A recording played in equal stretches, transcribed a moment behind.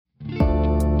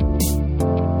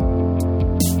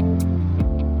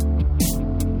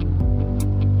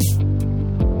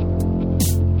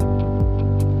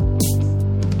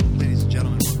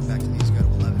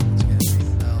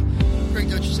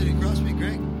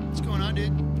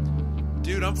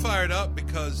Dude, I'm fired up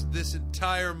because this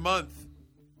entire month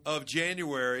of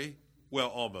January, well,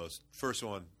 almost. First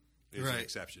one is an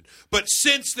exception. But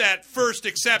since that first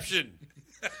exception,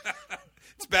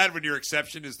 it's bad when your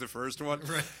exception is the first one.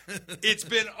 Right. It's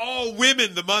been all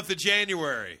women the month of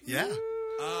January. Yeah.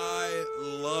 I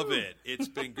love it.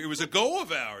 It was a goal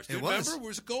of ours. It was. Remember? It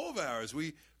was a goal of ours.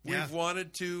 We've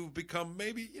wanted to become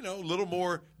maybe, a little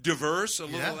more diverse, a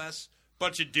little less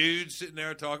bunch of dudes sitting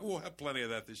there talking. We'll have plenty of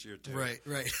that this year, too. Right.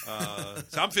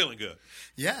 So I'm feeling good.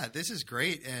 Yeah, this is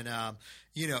great. And,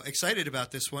 excited about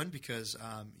this one because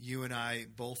you and I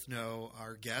both know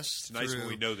our guests. It's nice when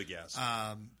we know the guests.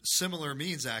 Similar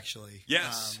means, actually.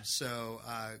 Yes.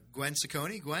 Gwen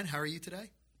Ciccone. Gwen, how are you today?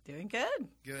 Doing good.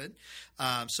 Good.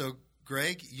 So,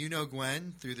 Greg, you know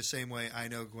Gwen through the same way I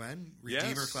know Gwen.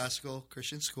 Redeemer Classical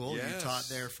Christian School. Yes. You taught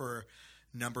there for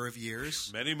a number of years.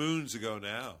 Many moons ago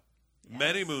now. Yes.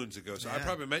 Many moons ago. So I Yeah.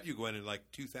 probably met you, Gwen, in like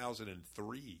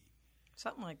 2003.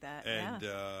 Something like that. And,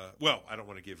 yeah. well, I don't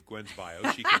want to give Gwen's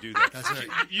bio. She can do that. That's right.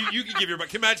 You can give your bio.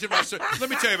 Can you imagine my story? Let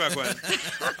me tell you about Gwen.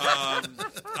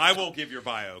 I won't give your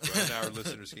bio, Gwen. Our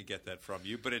listeners can get that from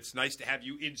you. But it's nice to have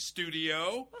you in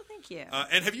studio. Well, thank you.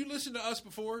 And have you listened to us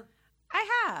before? I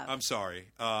have. I'm sorry.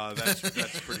 That's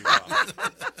pretty rough.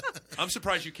 I'm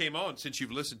surprised you came on since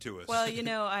you've listened to us. Well,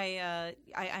 I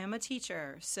am a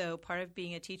teacher, so part of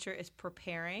being a teacher is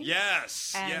preparing.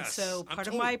 Yes. And yes. so I'm part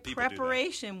of told my people do that.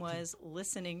 preparation was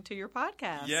listening to your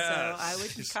podcast. Yes. So I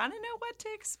would kind of know what to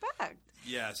expect.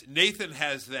 Yes. Nathan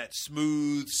has that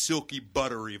smooth, silky,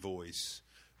 buttery voice.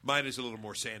 Mine is a little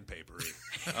more sandpapery.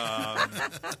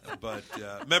 But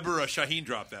remember Shaheen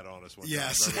dropped that on us one time.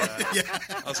 Yes. Remember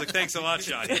that? I was like, thanks a lot,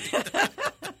 Shaheen.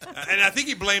 And I think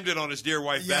he blamed it on his dear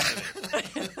wife,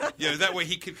 Bethany. That way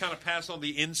he could kind of pass on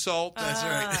the insult. That's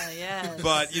right. Yes.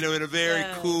 But, in a very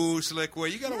cool, slick way.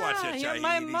 You got to watch that, Yeah,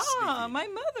 Shaheen. my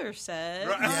mother said.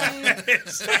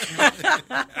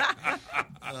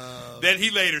 Then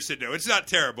he later said, no, it's not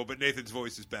terrible, but Nathan's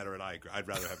voice is better, and I'd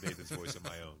rather have Nathan's voice on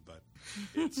my own. But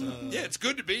it's, it's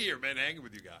good to be here, man, hanging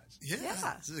with you guys.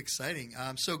 Yeah, this is exciting.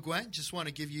 So, Gwen, just want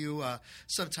to give you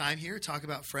some time here. Talk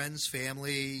about friends,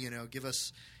 family. Give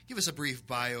us a brief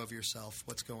bio of yourself.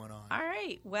 What's going on? All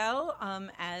right. Well,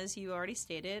 as you already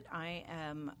stated, I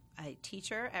am a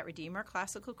teacher at Redeemer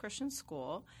Classical Christian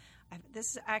School.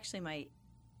 This is actually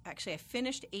I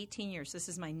finished 18 years. This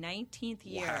is my 19th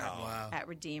year at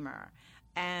Redeemer.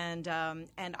 And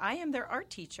I am their art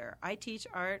teacher. I teach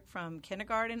art from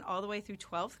kindergarten all the way through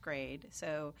 12th grade.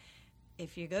 So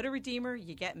if you go to Redeemer,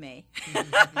 you get me.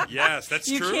 Yes,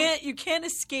 that's true. You can't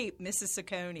escape Mrs.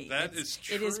 Ciccone. That is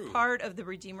true. It is part of the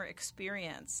Redeemer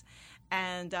experience.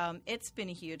 And it's been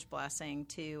a huge blessing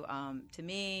to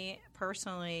me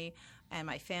personally and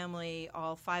my family.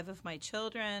 All 5 of my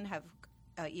children have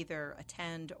either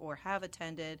attend or have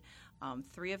attended.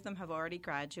 3 of them have already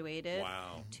graduated.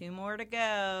 Wow. 2 more to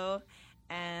go.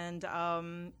 And,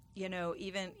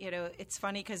 it's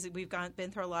funny because we've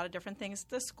been through a lot of different things at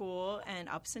the school and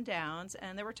ups and downs.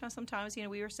 And there were sometimes,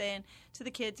 we were saying to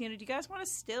the kids, do you guys want to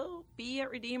still be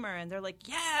at Redeemer? And they're like,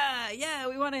 yeah,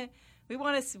 we're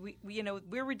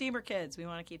Redeemer kids. We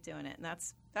want to keep doing it. And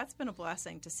that's been a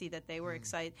blessing to see that they were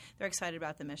excited. They're excited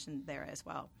about the mission there as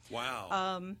well.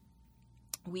 Wow.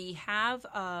 We have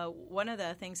one of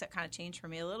the things that kind of changed for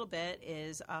me a little bit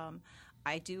is I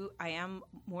am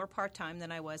more part-time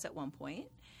than I was at one point.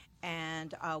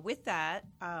 And with that,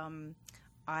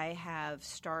 I have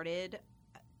started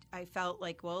 – I felt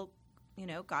like,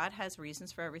 God has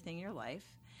reasons for everything in your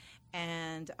life.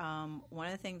 And one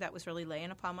of the things that was really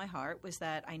laying upon my heart was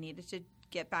that I needed to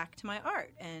get back to my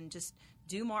art and just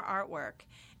do more artwork.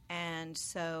 And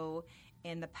so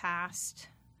in the past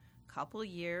 – couple of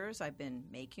years I've been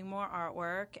making more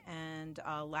artwork, and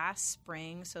last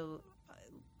spring,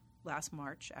 last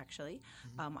March actually,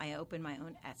 I opened my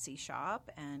own Etsy shop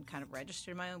and kind of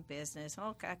registered my own business,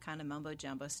 all that kind of mumbo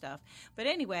jumbo stuff. But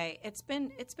anyway, it's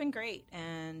been great,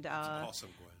 and awesome,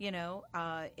 Gwen.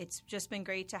 it's just been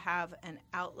great to have an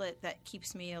outlet that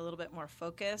keeps me a little bit more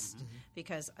focused,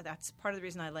 because that's part of the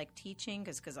reason I like teaching,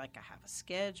 because I have a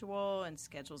schedule, and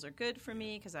schedules are good for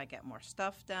me because I get more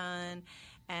stuff done.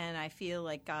 And I feel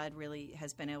like God really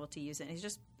has been able to use it. And He's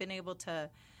just been able to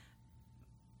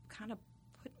kind of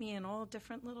put me in all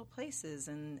different little places.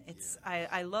 And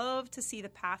I love to see the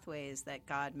pathways that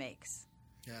God makes.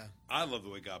 Yeah. I love the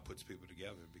way God puts people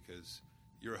together, because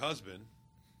your husband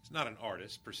is not an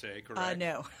artist per se, correct?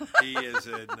 No. He is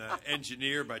an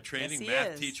engineer by training, Yes, he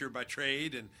math is. teacher by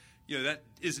trade, and that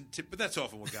isn't but that's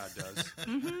often what God does.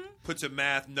 Puts a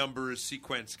math, numbers,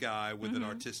 sequence guy with an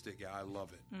artistic guy. I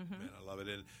love it. Man, I love it.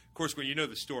 And of course, when you know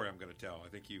the story I'm going to tell, I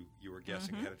think you were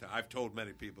guessing ahead of time. I've told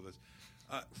many people this.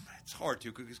 It's hard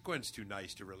to because Gwen's too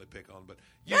nice to really pick on. But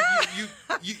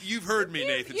you've heard me,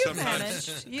 Nathan. You've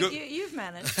sometimes managed. You've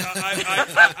managed.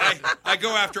 I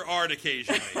go after art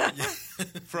occasionally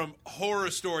from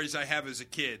horror stories I have as a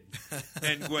kid.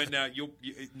 And Gwen, now you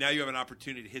have an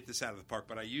opportunity to hit this out of the park.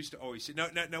 But I used to always say, no,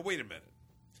 wait a minute.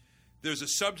 There's a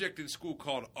subject in school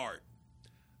called art.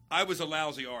 I was a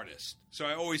lousy artist, so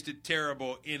I always did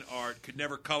terrible in art, could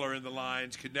never color in the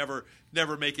lines, could never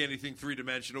make anything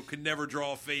three-dimensional, could never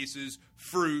draw faces,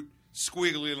 fruit,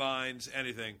 squiggly lines,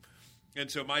 anything.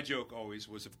 And so my joke always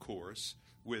was, of course,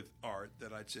 with art,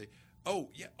 that I'd say, oh,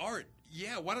 yeah, art,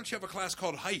 yeah, why don't you have a class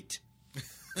called height?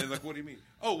 And like, what do you mean?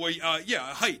 Oh, well,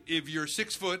 yeah, height. If you're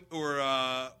 6 foot or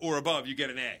above, you get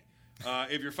an A.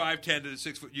 If you're 5'10" to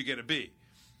 6 foot, you get a B.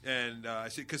 And I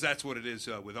said, because that's what it is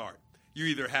with art. You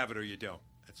either have it or you don't.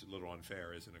 That's a little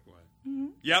unfair, isn't it,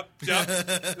 Gwen? Yep. No,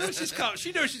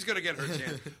 she knows she's going to get her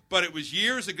chance. But it was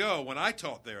years ago when I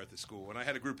taught there at the school, when I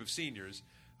had a group of seniors,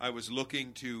 I was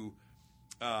looking to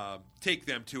take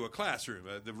them to a classroom.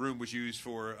 The room was used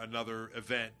for another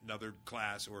event, another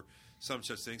class, or some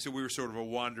such thing. So we were sort of a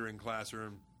wandering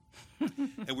classroom.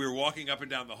 And we were walking up and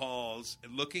down the halls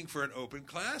and looking for an open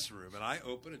classroom. And I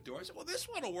opened a door. I said, well, this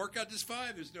one will work out just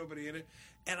fine. There's nobody in it.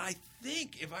 And I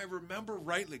think, if I remember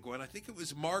rightly, Gwen, I think it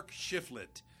was Mark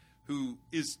Shiflett, who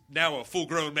is now a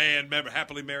full-grown man,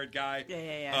 happily married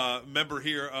guy, member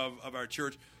here of our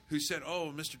church, who said,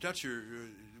 oh, Mr. Dutcher,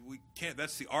 we can't.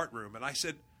 That's the art room. And I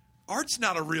said, art's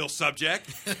not a real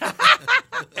subject.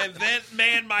 And then,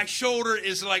 man, my shoulder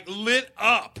is like lit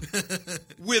up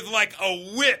with like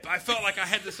a whip. I felt like I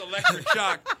had this electric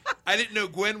shock. I didn't know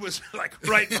Gwen was like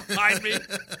right behind me.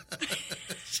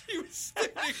 She was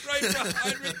standing right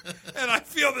behind me, and I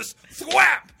feel this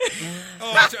thwap.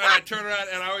 Oh, and I turn around,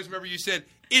 and I always remember you said,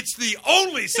 it's the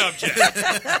only subject.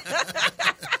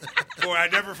 Boy, I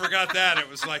never forgot that. It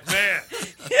was like, man,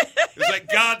 it was like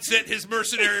God sent his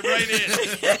mercenary right in.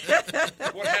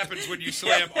 What happens when you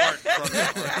slam art from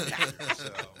the art?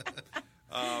 So,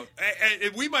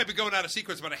 and we might be going out of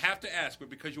sequence, but I have to ask, but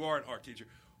because you are an art teacher,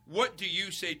 what do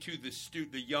you say to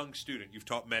the young student? You've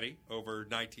taught many over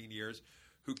 19 years.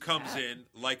 Who comes in,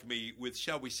 like me, with,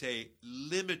 shall we say,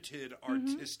 limited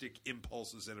artistic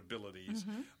impulses and abilities.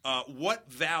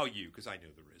 What value, because I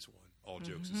know there is one, all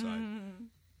jokes aside,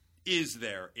 is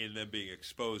there in them being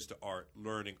exposed to art,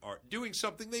 learning art, doing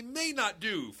something they may not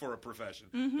do for a profession?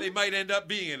 They might end up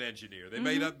being an engineer. They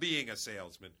may end up being a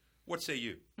salesman. What say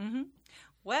you?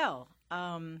 Well,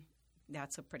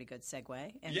 that's a pretty good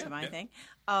segue into my thing.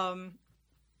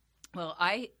 Well,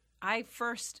 I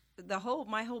first,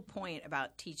 my whole point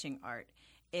about teaching art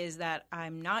is that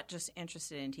I'm not just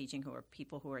interested in teaching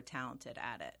people who are talented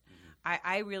at it.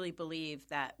 I really believe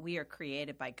that we are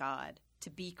created by God to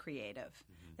be creative.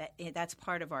 That's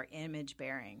part of our image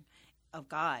bearing of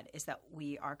God, is that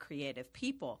we are creative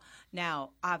people. Now,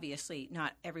 obviously,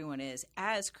 not everyone is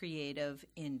as creative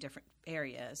in different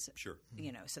areas. Sure.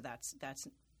 So that's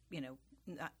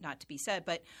not to be said,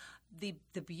 but the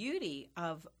beauty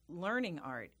of learning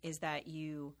art is that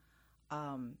you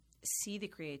see the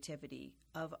creativity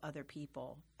of other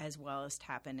people as well as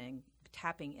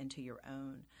tapping into your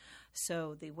own.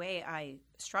 So the way I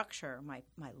structure my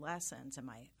lessons and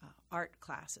my art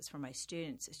classes for my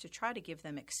students is to try to give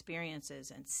them experiences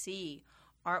and see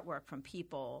artwork from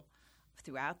people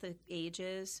throughout the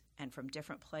ages and from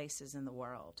different places in the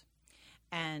world,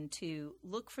 and to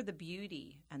look for the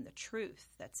beauty and the truth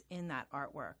that's in that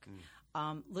artwork.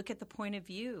 Look at the point of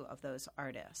view of those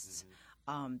artists.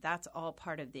 That's all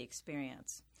part of the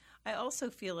experience. I also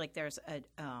feel like there's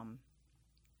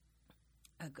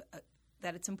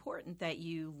that it's important that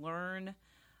you learn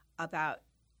about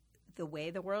the way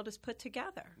the world is put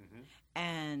together,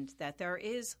 and that there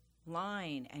is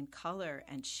line and color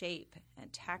and shape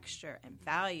and texture and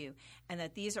value, and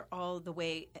that these are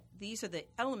the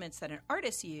elements that an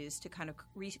artist uses to kind of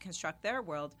reconstruct their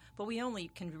world, but we only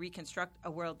can reconstruct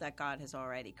a world that God has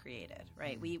already created,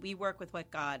 right? We work with what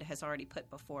God has already put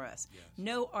before us. Yes.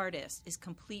 No artist is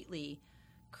completely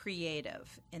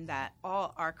creative in that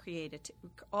all our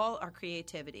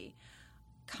creativity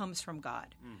comes from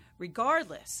God,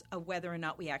 regardless of whether or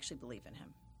not we actually believe in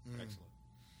him.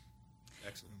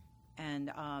 Excellent.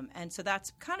 And so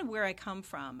that's kind of where I come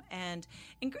from. And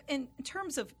in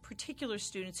terms of particular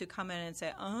students who come in and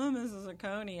say, "Oh, Mrs.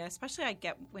 Zacconi," especially I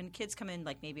get when kids come in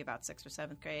like maybe about 6th or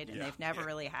 7th grade and they've never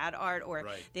really had art, or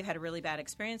they've had really bad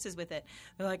experiences with it.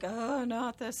 They're like, "Oh,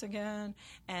 not this again."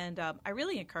 And I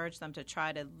really encourage them to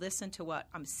try to listen to what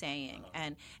I'm saying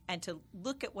and to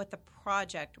look at what the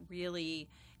project really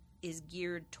is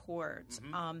geared towards.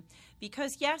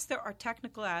 Because, yes, there are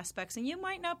technical aspects, and you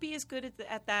might not be as good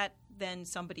at that than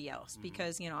somebody else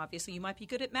because, obviously you might be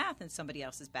good at math and somebody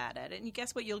else is bad at it. And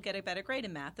guess what? You'll get a better grade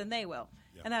in math than they will.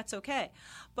 Yeah. And that's okay.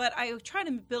 But I try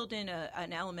to build in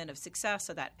an element of success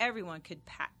so that everyone could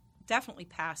definitely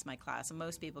pass my class, and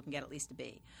most people can get at least a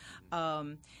B.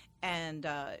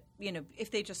 If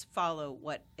they just follow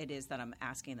what it is that I'm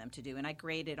asking them to do. And I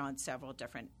grade it on several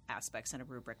different aspects in a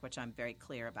rubric, which I'm very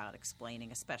clear about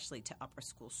explaining, especially to upper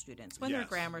school students. When they're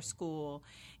grammar school,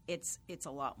 it's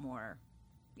a lot more,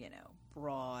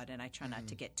 broad, and I try not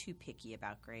to get too picky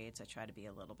about grades. I try to be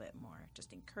a little bit more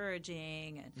just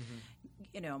encouraging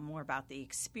and, more about the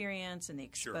experience and the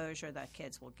exposure that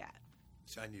kids will get.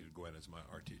 I needed Gwen as my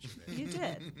art teacher. You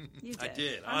did. I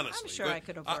did, honestly. I'm sure I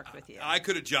could have worked with you. I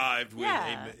could have jived with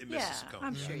Mrs. Zacconi.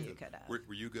 I'm sure you could have.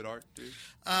 Were you good art, dude?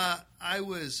 I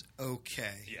was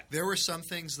okay. Yeah. There were some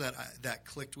things that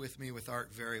clicked with me with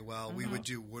art very well. We would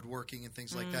do woodworking and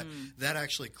things like that. That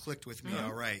actually clicked with me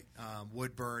all right.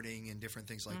 Wood burning and different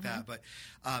things like that. But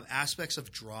aspects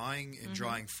of drawing and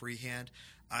drawing freehand,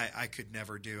 I could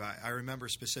never do. I remember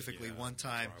specifically one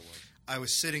time I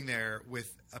was sitting there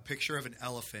with a picture of an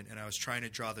elephant, and I was trying to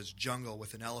draw this jungle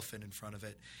with an elephant in front of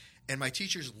it. And my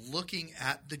teacher's looking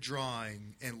at the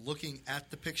drawing and looking at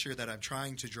the picture that I'm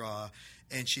trying to draw,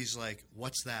 and she's like,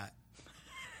 "What's that?"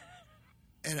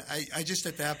 And I just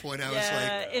at that point, I was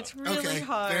like, it's really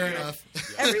hard. Fair enough.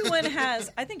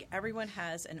 I think everyone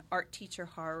has an art teacher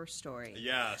horror story.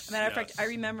 Yes. Matter of fact, I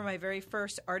remember my very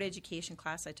first art education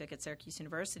class I took at Syracuse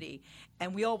University,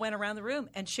 and we all went around the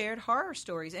room and shared horror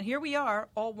stories. And here we are,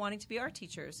 all wanting to be art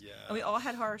teachers. Yeah. And we all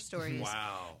had horror stories.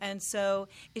 Wow. And so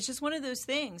it's just one of those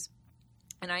things.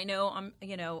 And I know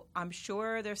I'm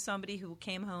sure there's somebody who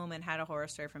came home and had a horror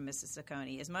story from Mrs.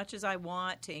 Zacconi. As much as I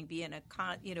want to be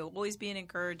always be an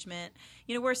encouragement,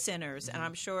 we're sinners, and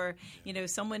I'm sure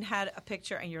someone had a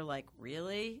picture and you're like,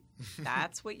 really?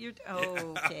 That's what you're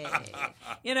okay.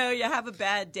 You have a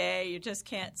bad day, you just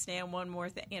can't stand one more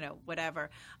thing,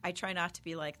 whatever. I try not to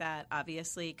be like that,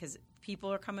 obviously, because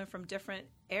people are coming from different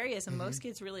areas, and most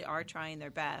kids really are trying their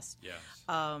best. Yes.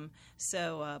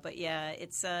 But yeah,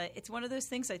 it's one of those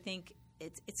things. I think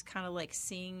it's kind of like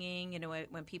singing.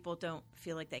 When people don't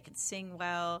feel like they can sing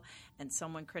well, and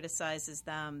someone criticizes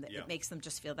them, it makes them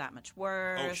just feel that much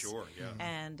worse. Oh, sure, yeah.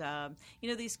 And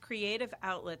these creative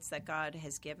outlets that God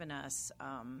has given us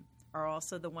are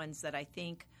also the ones that I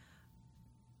think,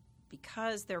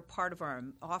 because they're part of our,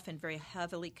 often very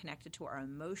heavily connected to our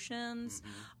emotions,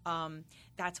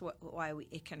 that's why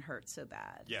it can hurt so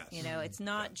bad. Yes. It's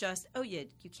not just,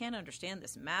 you can't understand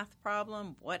this math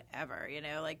problem, whatever.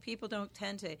 People don't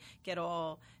tend to get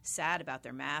all sad about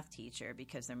their math teacher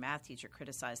because their math teacher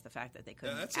criticized the fact that they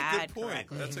couldn't that's add a good point.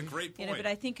 correctly. That's a great point. But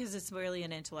I think because it's really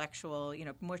an intellectual,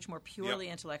 much more purely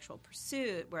intellectual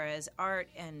pursuit, whereas art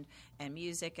and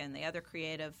music and the other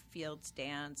creative fields,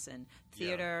 dance and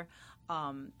theater,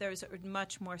 there's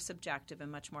much more subjective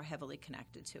and much more heavily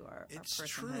connected to our It's personhood.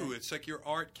 true. It's like your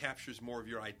art captures more of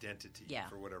your identity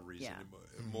for whatever reason,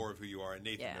 more of who you are. And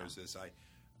Nathan knows this.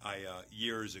 I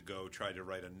years ago tried to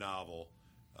write a novel,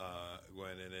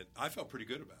 I felt pretty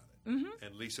good about it.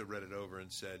 And Lisa read it over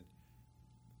and said,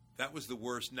 that was the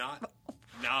worst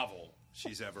novel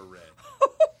she's ever read.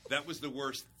 That was the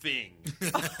worst thing,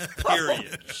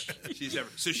 period, she's ever.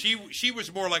 So she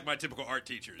was more like my typical art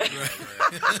teacher.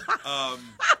 Right.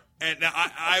 And now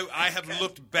I have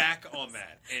looked back on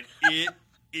that, and it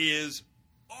is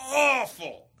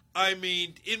awful. I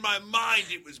mean, in my mind,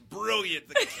 it was brilliant.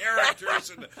 The characters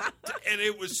and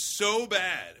it was so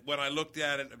bad when I looked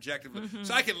at it objectively.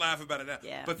 So I can laugh about it now.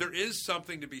 Yeah. But there is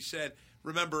something to be said.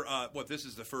 Remember, this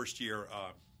is the first year.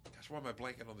 Gosh, why am I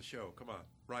blanking on the show? Come on,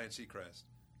 Ryan Seacrest.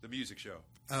 The music show.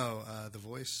 Oh, The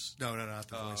Voice? No, not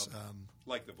The Voice.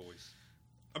 Like The Voice.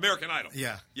 American Idol.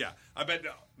 Yeah. Yeah. I bet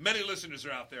many listeners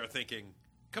are out there thinking,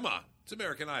 come on, it's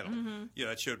American Idol.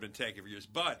 That show had been taken for years.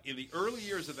 But in the early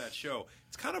years of that show,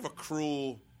 it's kind of a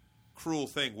cruel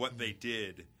thing what they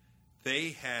did. They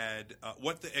had,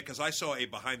 because I saw a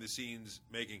behind-the-scenes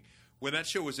making. When that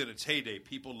show was in its heyday,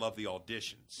 people loved the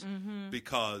auditions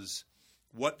because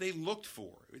what they looked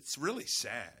for, it's really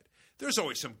sad. There's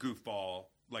always some goofball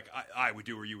like I would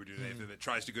do or you would do, Nathan, that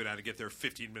tries to go down and get their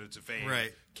 15 minutes of fame,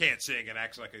 Right. can't sing and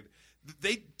acts like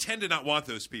they tend to not want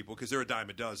those people because they're a dime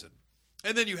a dozen.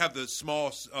 And then you have the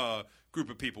small group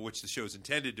of people which the show's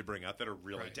intended to bring out that are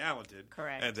really Right. talented.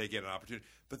 Correct. And they get an opportunity.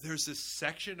 But there's this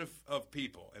section of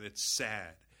people, and it's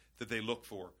sad, that they look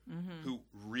for who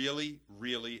really,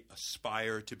 really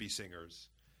aspire to be singers.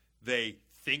 They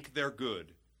think they're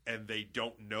good, and they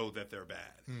don't know that they're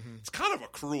bad. It's kind of a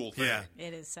cruel thing. Yeah.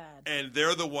 It is sad. And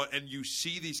they're the one, and you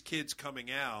see these kids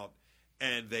coming out,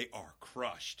 and they are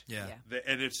crushed. Yeah.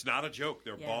 And it's not a joke.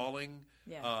 They're Yeah. bawling.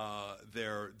 Yeah.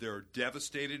 They're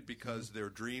devastated because their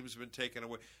dreams have been taken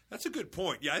away. That's a good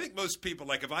point. Yeah, I think most people,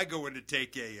 like if I go in to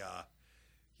take a,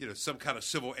 some kind of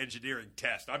civil engineering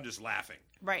test, I'm just laughing.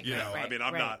 Right. You know, right, I mean,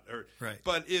 I'm right. not. Right.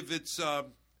 But if it's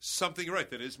something, right,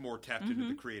 that is more tapped into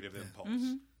the creative impulse.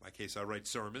 In my case, I write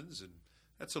sermons, and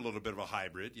that's a little bit of a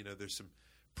hybrid. You know, there's some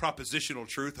propositional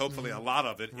truth, hopefully a lot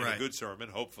of it in a Right. good sermon,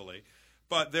 hopefully.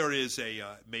 But there is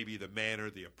a maybe the manner,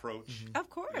 the approach, Of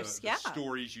course, the yeah.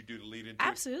 stories you do to lead into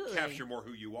Absolutely. it, capture more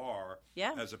who you are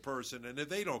Yeah. as a person. And if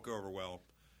they don't go over well,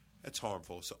 that's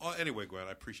harmful. So anyway, Gwen,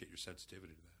 I appreciate your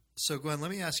sensitivity to that. So, Gwen, let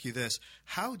me ask you this: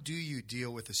 how do you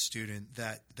deal with a student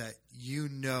that you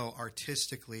know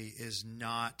artistically is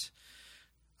not?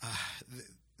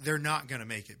 They're not going to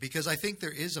make it, because I think there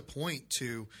is a point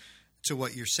to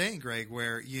what you're saying, Greg,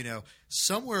 where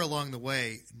somewhere along the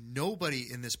way, nobody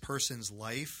in this person's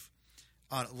life,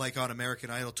 like on American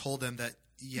Idol, told them that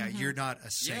you're not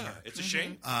a singer. Yeah, it's a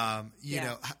shame. You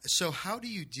know, so how do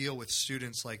you deal with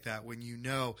students like that when you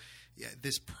know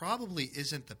this probably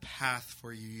isn't the path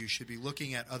for you? You should be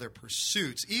looking at other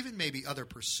pursuits, even maybe other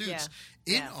pursuits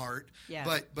in art. Yeah.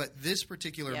 But this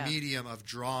particular Yeah. medium of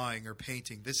drawing or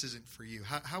painting, this isn't for you.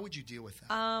 How would you deal with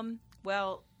that?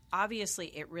 Well, obviously,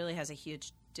 it really has a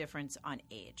huge difference on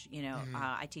age. You know,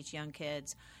 I teach young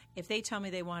kids. If they tell me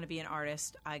they want to be an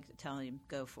artist, I tell them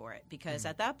go for it, because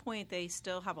at that point they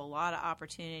still have a lot of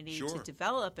opportunity to Sure.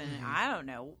 develop, and I don't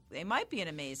know, they might be an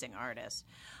amazing artist.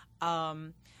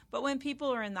 But when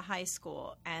people are in the high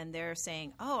school and they're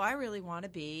saying, "Oh, I really want to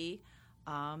be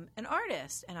an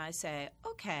artist," and I say,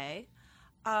 "Okay,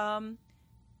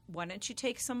 why don't you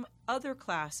take some other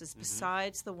classes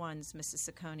besides the ones Mrs.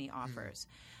 Ciccone offers?"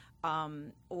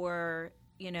 Or,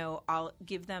 I'll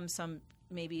give them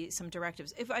maybe some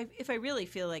directives. If I really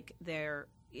feel like they're,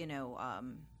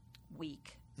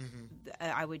 weak,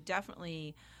 I would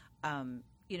definitely,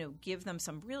 give them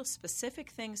some real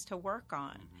specific things to work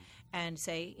on. And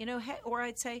say, hey, or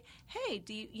I'd say, hey,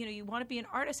 do you want to be an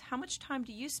artist? How much time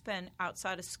do you spend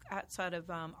outside of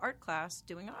art class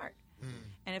doing art?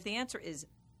 And if the answer is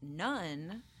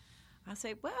none, I'll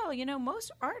say, well,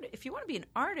 most art, if you want to be an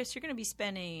artist, you're going to be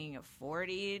spending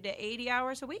 40 to 80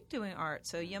 hours a week doing art.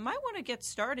 So you might want to get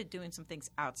started doing some things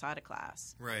outside of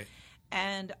class. Right.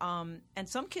 And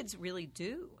some kids really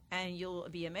do, and you'll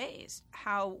be amazed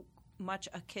how much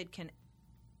a kid can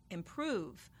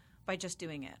improve by just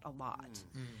doing it a lot.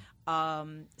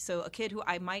 So a kid who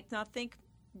I might not think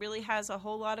really has a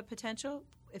whole lot of potential,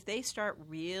 if they start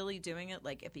really doing it,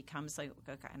 like it becomes like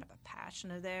a kind of a passion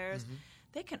of theirs,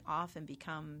 they can often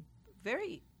become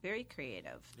very, very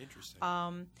creative. Interesting.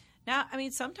 Now, I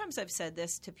mean, sometimes I've said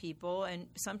this to people, and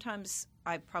sometimes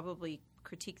I probably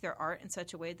critique their art in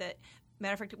such a way that,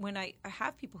 matter of fact, when I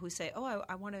have people who say, "Oh,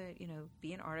 I want to,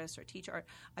 be an artist or teach art,"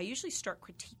 I usually start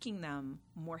critiquing them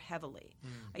more heavily.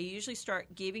 I usually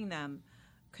start giving them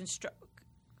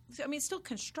still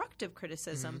constructive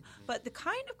criticism, but the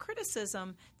kind of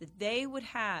criticism that they would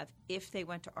have if they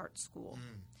went to art school.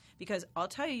 Because I'll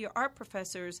tell you, your art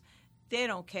professors, they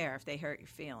don't care if they hurt your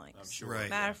feelings. I'm sure. Right.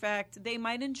 Matter of fact, they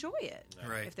might enjoy it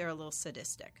Right. if they're a little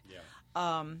sadistic. Yeah.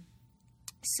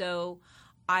 So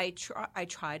I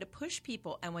try to push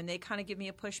people, and when they kind of give me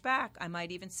a pushback, I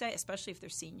might even say, especially if they're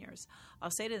seniors, I'll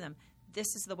say to them,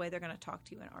 this is the way they're going to talk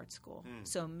to you in art school.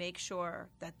 So make sure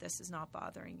that this is not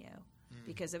bothering you.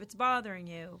 Because if it's bothering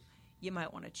you, you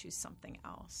might want to choose something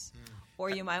else. Or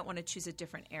you might want to choose a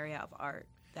different area of art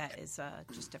that is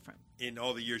just different. In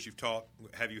all the years you've taught,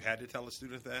 have you had to tell a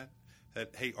student that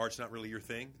hey, art's not really your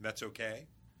thing, and that's okay?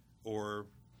 Or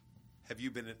have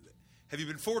you been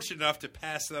fortunate enough to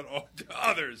pass that on to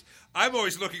others? I'm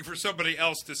always looking for somebody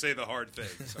else to say the hard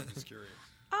things. I'm just curious.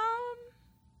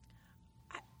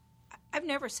 I've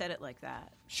never said it like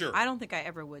that. Sure. I don't think I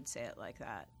ever would say it like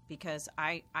that, because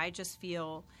I just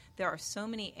feel there are so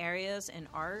many areas in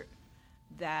art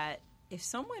that if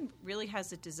someone really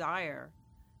has a desire,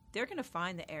 they're going to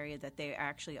find the area that they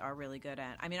actually are really good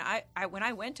at. I mean, I when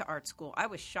I went to art school, I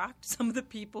was shocked some of the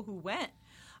people who went.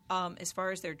 As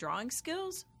far as their drawing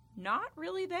skills, not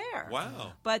really there.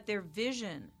 Wow. But their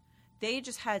vision, they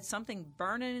just had something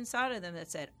burning inside of them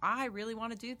that said, I really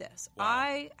want to do this. Wow.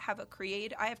 I have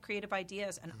creative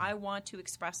ideas, and I want to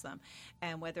express them.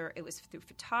 And whether it was through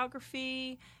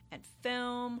photography and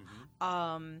film,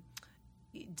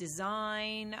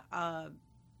 design,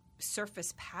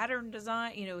 surface pattern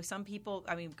design. Some people,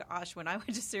 when I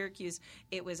went to Syracuse,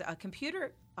 it was a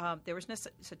computer. There was no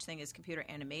such thing as computer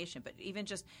animation, but even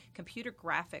just computer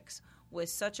graphics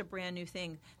was such a brand new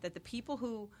thing that the people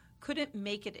who couldn't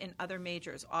make it in other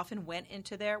majors often went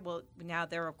into there. Well, now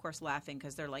they're, of course, laughing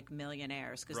because they're like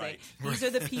millionaires because these are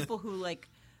the people who like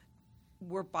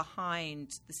were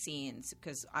behind the scenes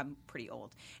because I'm pretty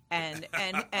old. And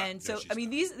so,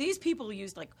 these people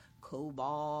used like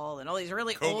COBOL and all these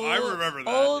really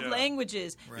old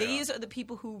languages. Right. These are the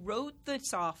people who wrote the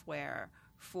software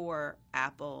for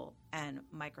Apple and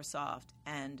Microsoft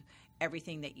and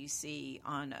everything that you see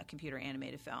on a computer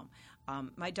animated film.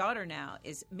 My daughter now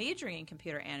is majoring in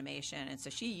computer animation, and so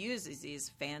she uses these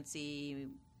fancy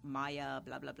Maya,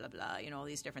 blah, blah, blah, blah, all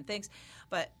these different things.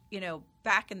 But,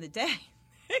 back in the day,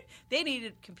 they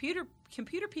needed computer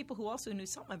people who also knew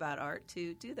something about art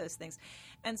to do those things.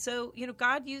 And so,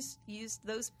 God used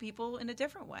those people in a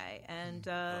different way, and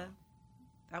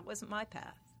that wasn't my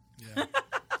path. Yeah.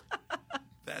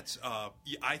 That's,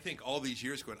 I think all these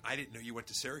years ago, I didn't know you went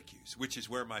to Syracuse, which is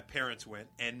where my parents went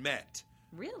and met.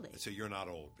 Really? So you're not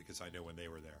old because I know when they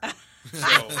were there.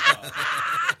 So,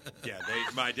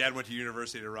 my dad went to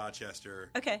University of Rochester.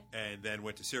 Okay. And then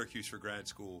went to Syracuse for grad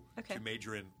school to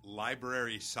major in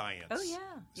library science. Oh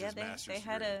yeah, they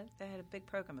had a big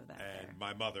program of that. And there.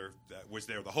 my mother was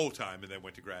there the whole time, and then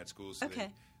went to grad school. So they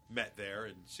met there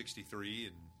in '63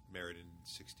 and married in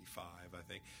 '65, I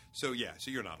think. So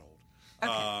so you're not old.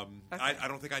 Okay. I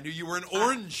don't think I knew you were an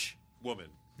orange woman.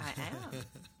 I am.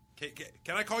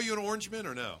 Can I call you an Orangeman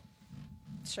or no?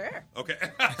 Sure. Okay.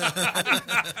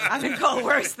 I've been called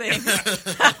worse things.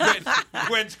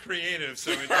 Gwen's creative, so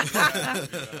it doesn't matter.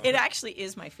 It actually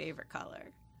is my favorite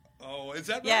color. Oh, is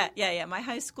that right? Yeah. My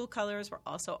high school colors were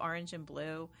also orange and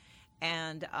blue,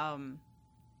 and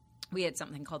we had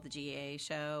something called the GAA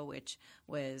show, which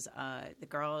was the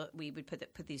girl. We would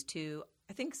put these two.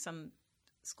 I think some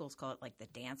schools call it like the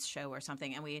dance show or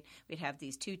something, and we'd have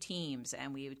these two teams,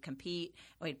 and we would compete.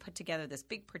 And we'd put together this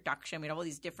big production. We'd have all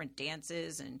these different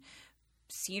dances and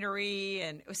scenery,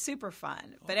 and it was super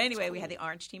fun. But anyway, cool. We had the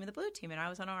orange team and the blue team, and I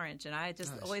was on orange, and I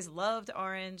just always loved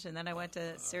orange. And then I went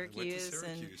to Syracuse,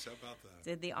 and how about that?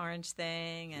 Did the orange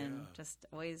thing, and just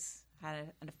always had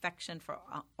an affection for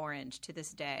orange to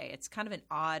this day. It's kind of an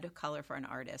odd color for an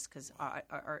artist because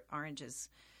orange is.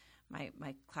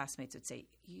 My classmates would say,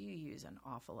 you use an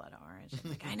awful lot of orange. I'm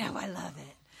like, I know, I love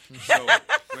it. So,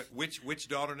 which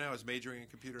daughter now is majoring in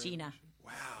computer Gina. animation?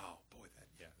 Wow. Boy,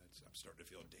 I'm starting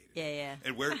to feel dated. Yeah.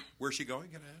 And where's she going,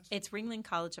 can I ask? It's Ringling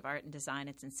College of Art and Design.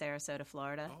 It's in Sarasota,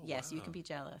 Florida. Oh, yes, wow. you can be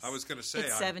jealous. I was going to say.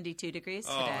 It's 72 degrees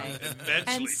today. I'm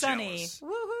immensely and sunny. Jealous.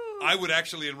 Woohoo! I would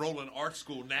actually enroll in art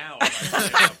school now.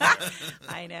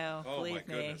 I know. Oh, believe my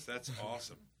goodness. me. That's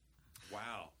awesome.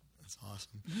 Wow. That's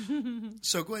awesome.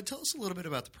 So, Gwen, tell us a little bit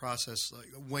about the process. Like,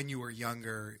 when you were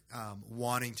younger,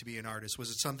 wanting to be an artist, was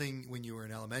it something when you were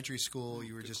in elementary school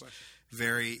you were just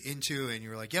very into, and you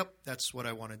were like, "Yep, that's what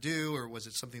I want to do," or was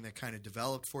it something that kind of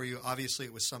developed for you? Obviously,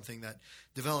 it was something that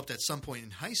developed at some point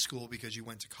in high school because you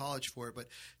went to college for it. But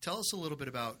tell us a little bit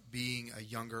about being a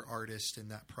younger artist and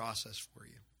that process for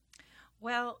you.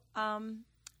 Well,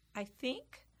 I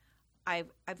think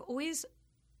I've always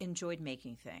enjoyed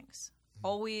making things.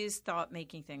 Always thought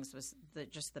making things was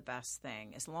just the best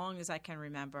thing. As long as I can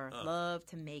remember, love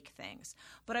to make things.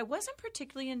 But I wasn't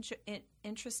particularly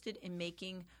interested in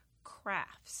making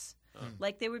crafts.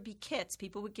 Like there would be kits.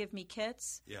 People would give me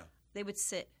kits. Yeah. They would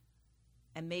sit,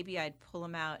 and maybe I'd pull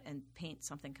them out and paint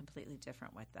something completely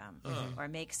different with them, or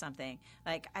make something.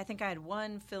 Like I think I had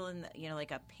one fill in, like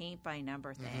a paint by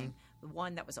number thing.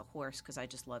 One that was a horse because I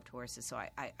just loved horses, so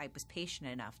I was patient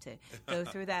enough to go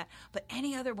through that. But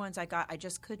any other ones I got, I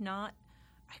just couldn't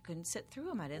sit through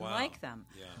them. I didn't like them.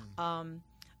 Yeah.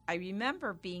 I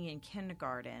remember being in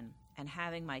kindergarten and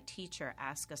having my teacher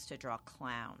ask us to draw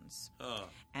clowns.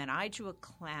 And I drew a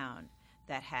clown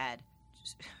that had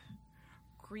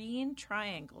green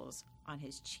triangles on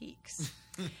his cheeks.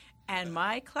 And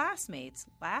my classmates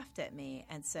laughed at me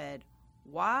and said,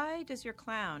 "Why does your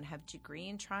clown have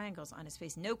green triangles on his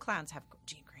face? No clowns have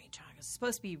green triangles. It's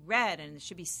supposed to be red and it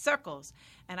should be circles."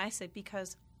 And I said,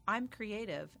 because I'm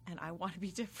creative and I want to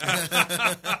be different.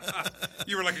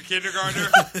 You were like a kindergartner?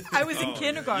 I was in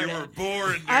kindergarten. You were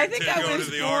born to I think go I was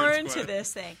to the born arts to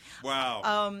this thing.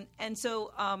 Wow. And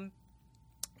so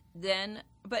then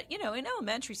But, in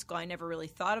elementary school, I never really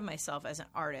thought of myself as an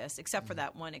artist, except for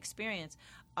that one experience.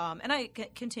 And I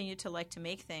continued to like to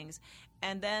make things.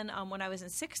 And then when I was in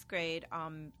 6th grade,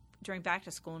 during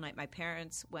back-to-school night, my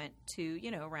parents went to,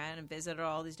 ran and visited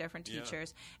all these different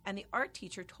teachers. Yeah. And the art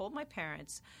teacher told my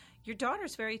parents, your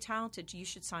daughter's very talented. You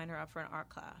should sign her up for an art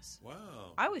class.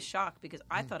 Wow. I was shocked because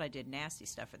I thought I did nasty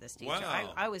stuff for this teacher.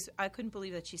 Wow. I couldn't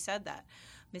believe that she said that.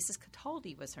 Mrs.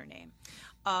 Cataldi was her name.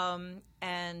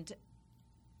 And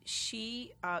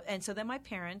she and so then my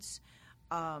parents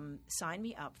signed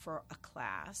me up for a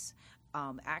class.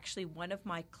 Actually, one of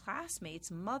my classmates'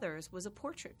 mothers was a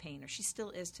portrait painter. She still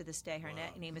is to this day. Her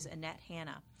name is Annette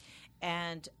Hanna.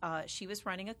 And she was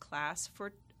running a class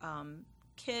for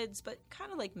kids, but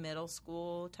kind of like middle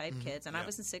school type kids. And I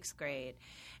was in 6th grade.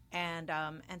 And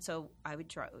so I would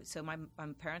draw. So my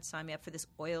parents signed me up for this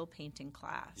oil painting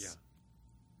class. Yeah.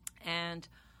 And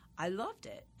I loved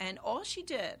it. And all she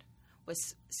did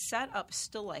was set up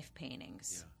still life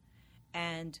paintings. Yeah.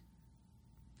 And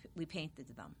we painted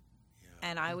them.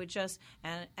 And I would just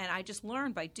and I just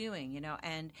learned by doing,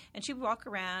 and she would walk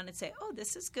around and say, "Oh,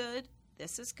 this is good.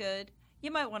 This is good.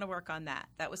 You might want to work on that."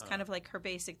 That was kind of like her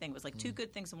basic thing. It was like 2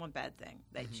 good things and 1 bad thing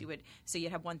that she would. So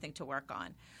you'd have 1 thing to work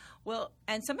on. Well,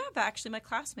 and some of actually my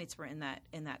classmates were in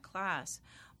that class,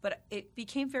 but it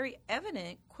became very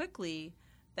evident quickly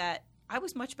that I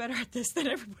was much better at this than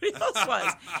everybody else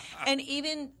was. And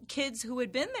even kids who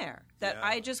had been there, that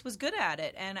I just was good at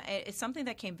it. And it's something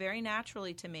that came very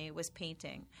naturally to me was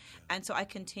painting. Yeah. And so I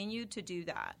continued to do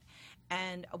that.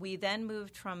 And we then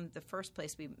moved from the first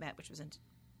place we met, which was in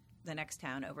the next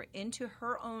town, over into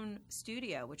her own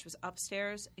studio, which was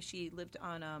upstairs. She lived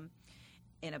on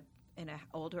in an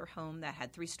older home that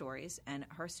had 3 stories, and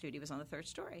her studio was on the 3rd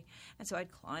story. And so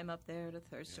I'd climb up there to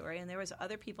the 3rd story, and there was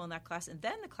other people in that class. And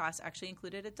then the class actually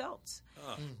included adults.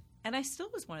 And I still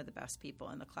was one of the best people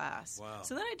in the class. Wow.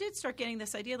 So then I did start getting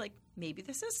this idea, like, maybe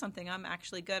this is something I'm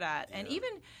actually good at. Yeah. And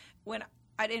even when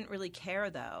I didn't really care,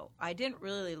 though, I didn't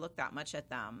really look that much at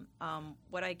them.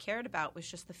 What I cared about was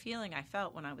just the feeling I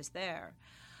felt when I was there.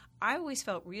 I always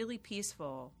felt really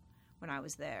peaceful when I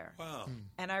was there. Wow.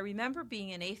 And I remember being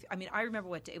in 8th. I mean, I remember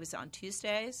what day it was on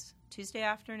Tuesday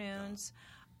afternoons.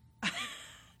 Yeah.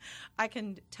 I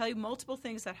can tell you multiple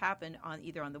things that happened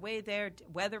either on the way there,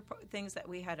 weather things that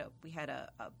we had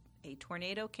a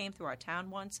tornado came through our town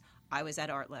once. I was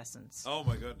at art lessons. Oh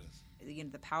my goodness.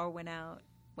 The power went out,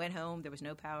 went home, there was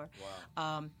no power.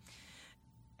 Wow.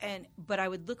 But I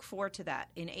would look forward to that.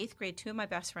 In 8th grade, 2 of my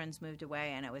best friends moved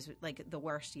away, and it was like the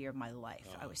worst year of my life.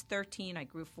 I was 13. I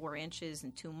grew 4 inches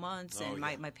in 2 months, and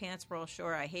my pants were all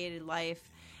short. I hated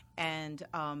life, and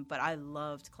but I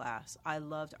loved class. I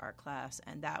loved art class,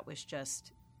 and that was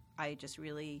I just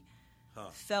really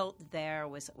felt there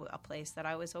was a place that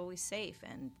I was always safe,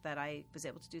 and that I was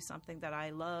able to do something that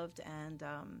I loved, and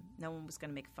no one was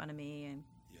going to make fun of me and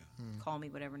call me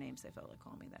whatever names they felt like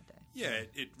calling me that day. Yeah,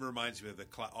 it reminds me of the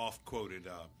oft-quoted,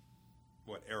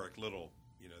 Eric Little,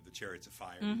 the Chariots of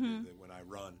Fire, that when I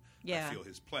run, I feel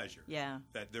his pleasure. Yeah.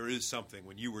 That there is something,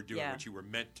 when you were doing what you were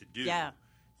meant to do,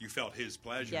 you felt his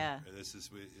pleasure, and this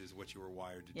is what you were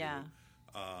wired to do.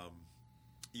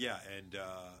 And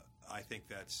I think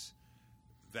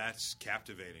that's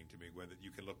captivating to me, whether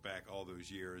you can look back all those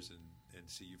years and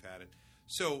see you've had it.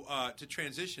 So to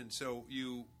transition,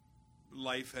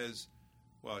 life has,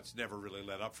 it's never really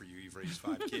let up for you. You've raised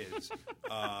 5 kids.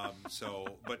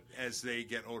 But as they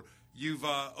get older, you've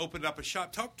opened up a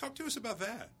shop. Talk to us about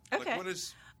that. Okay. Like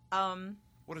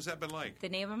what has that been like? The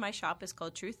name of my shop is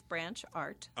called Truth Branch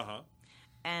Art.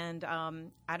 And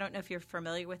I don't know if you're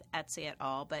familiar with Etsy at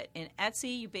all, but in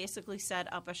Etsy, you basically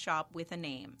set up a shop with a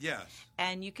name. Yes.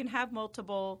 And you can have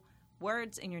multiple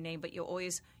words in your name, but you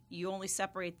only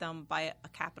separate them by a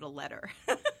capital letter.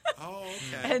 Oh,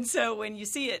 okay. And so when you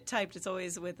see it typed, it's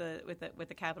always with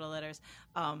the capital letters.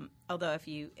 Although if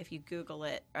you Google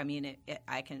it, I mean,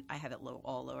 I have it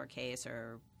all lowercase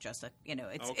or just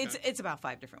it's about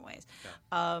 5 different ways.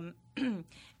 Yeah.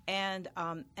 And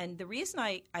the reason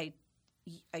I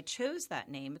chose that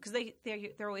name because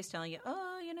they're always telling you,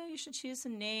 you should choose a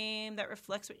name that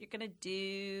reflects what you're going to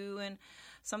do and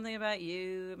something about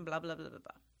you and blah blah blah blah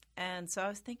blah. And so I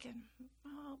was thinking,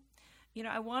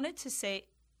 I wanted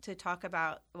to talk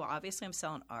about, obviously I'm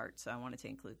selling art, so I wanted to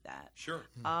include that. Sure.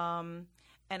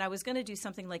 And I was going to do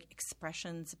something like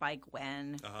Expressions by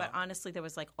Gwen, but honestly there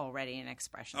was already an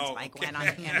Expressions by Gwen on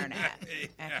the internet.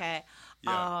 Okay.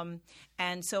 Yeah.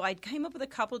 And so I came up with a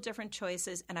couple different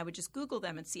choices, and I would just Google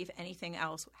them and see if anything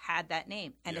else had that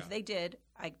name. And if they did,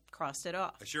 I crossed it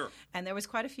off. Sure. And there was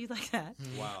quite a few like that.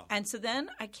 Wow. And so then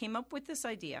I came up with this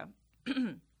idea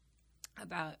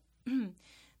about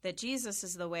that Jesus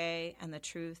is the way and the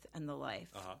truth and the life.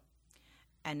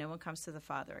 And no one comes to the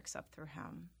Father except through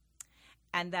him.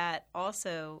 And that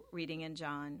also, reading in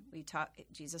John,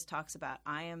 Jesus talks about,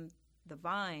 I am the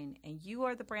vine and you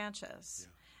are the branches.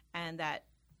 Yeah. And that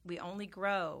we only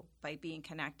grow by being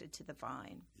connected to the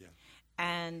vine. Yeah.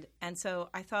 And so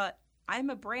I thought, I'm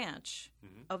a branch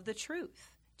of the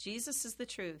truth. Jesus is the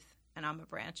truth, and I'm a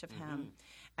branch of him.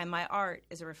 And my art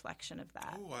is a reflection of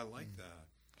that. Oh, I like that.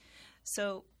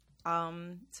 So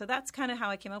that's kind of how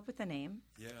I came up with the name.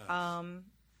 Yeah.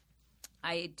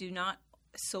 I do not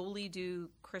solely do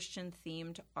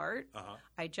Christian-themed art.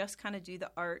 I just kind of do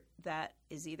the art that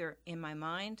is either in my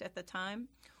mind at the time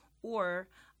or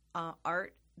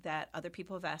art that other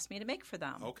people have asked me to make for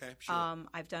them. Okay, sure.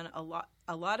 I've done a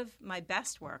lot of my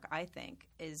best work, I think,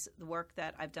 is the work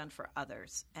that I've done for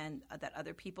others and that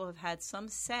other people have had some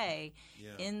say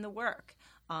in the work,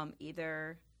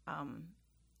 either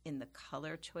in the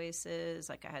color choices.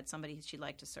 Like I had somebody, she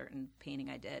liked a certain painting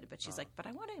I did, but she's like, but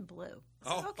I want it in blue.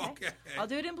 I said, okay. I'll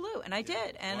do it in blue. And I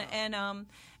did.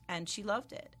 And she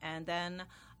loved it. And then,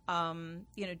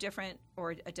 different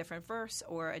or a different verse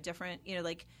or a different,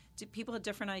 people have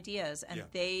different ideas, and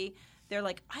they're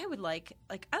like, I like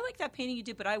that painting you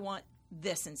did, but I want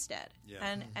this instead.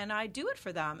 Yeah. And I do it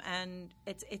for them, and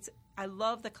it's I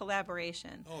love the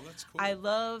collaboration. Oh, that's cool. I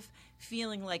love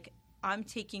feeling like I'm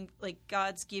taking, like,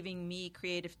 God's giving me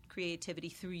creativity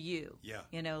through you. Yeah.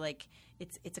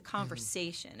 It's a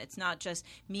conversation. It's not just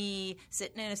me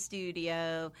sitting in a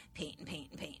studio painting,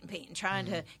 trying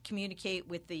to communicate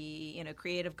with the,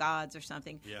 creative gods or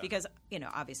something. Yeah. Because,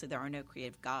 obviously there are no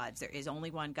creative gods. There is only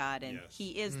one God, and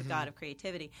He is the God of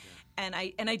creativity. Yeah.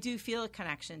 And I do feel a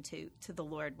connection to the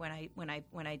Lord when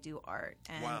I do art.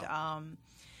 And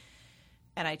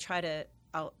and I try to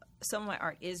some of my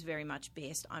art is very much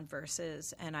based on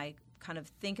verses, and I kind of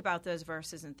think about those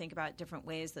verses and think about different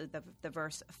ways that the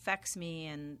verse affects me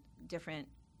and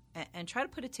try to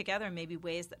put it together in maybe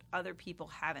ways that other people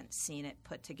haven't seen it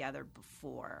put together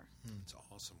before. It's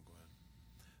awesome,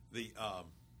 Glenn.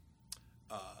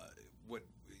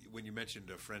 When you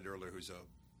mentioned a friend earlier who's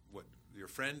your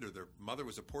friend or their mother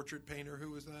was a portrait painter,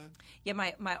 who was that? Yeah,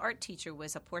 my art teacher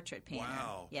was a portrait painter.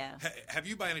 Wow. Yeah. Have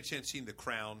you by any chance seen The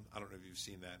Crown? I don't know if you've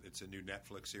seen that. It's a new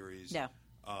Netflix series. No.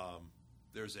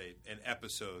 There's an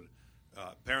episode,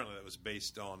 apparently that was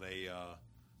based on a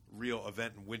real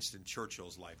event in Winston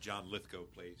Churchill's life. John Lithgow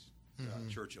plays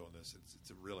Churchill in this.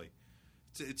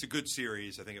 It's a good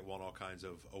series. I think it won all kinds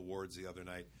of awards the other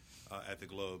night at the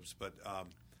Globes. But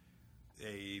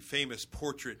a famous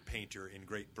portrait painter in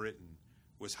Great Britain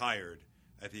was hired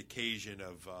at the occasion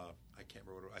of, I can't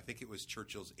remember, I think it was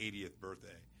Churchill's 80th birthday,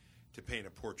 to paint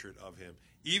a portrait of him.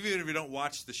 Even if you don't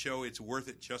watch the show, it's worth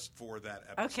it just for that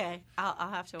episode. Okay, I'll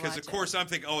have to watch it. Because, of course, I'm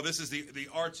thinking, this is the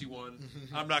artsy one.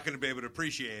 I'm not going to be able to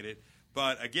appreciate it.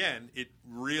 But, again, it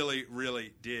really,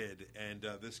 really did. And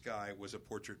this guy was a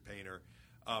portrait painter,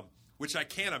 which I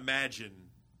can't imagine.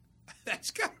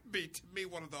 That's got to be, to me,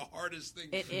 one of the hardest things.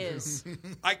 It is.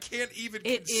 I can't even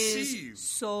conceive. It is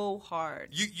so hard.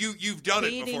 You've done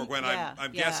it before, Gwen.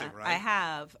 I'm guessing, right? I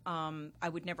have. I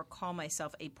would never call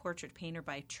myself a portrait painter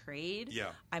by trade.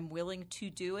 Yeah. I'm willing to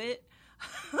do it,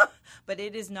 but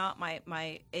it is not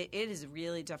it is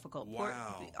really difficult.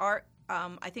 Wow. Art.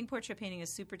 I think portrait painting is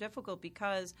super difficult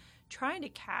because trying to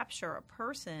capture a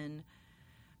person.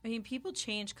 I mean, people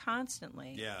change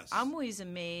constantly. Yes. I'm always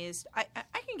amazed. I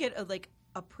can get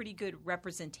a pretty good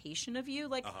representation of you.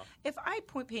 Like, if I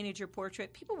painted your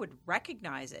portrait, people would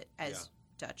recognize it as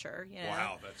Dutcher.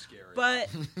 Wow, that's scary. But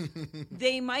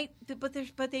they might. But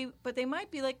they might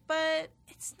be like, but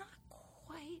it's not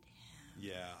quite him.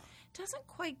 Yeah. Doesn't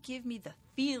quite give me the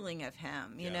feeling of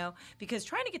him, you know, because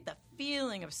trying to get the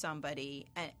feeling of somebody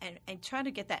and trying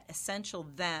to get that essential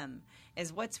them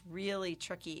is what's really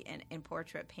tricky in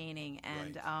portrait painting.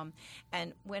 And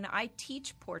and when I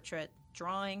teach portrait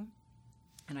drawing,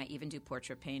 and I even do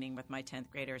portrait painting with my 10th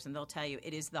graders, and they'll tell you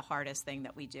it is the hardest thing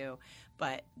that we do.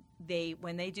 But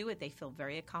when they do it, they feel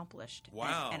very accomplished.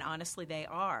 Wow. And honestly, they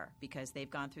are, because they've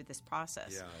gone through this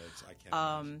process. Yeah, I can't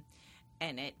imagine.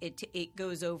 And it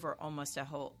goes over almost a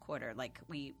whole quarter. Like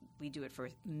we do it for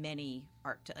many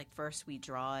art. Like first we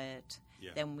draw it,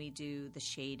 then we do the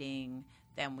shading,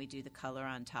 then we do the color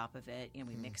on top of it.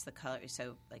 We mix the color.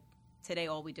 So like today,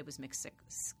 all we did was mix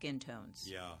skin tones.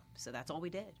 Yeah. So that's all we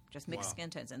did. Just mix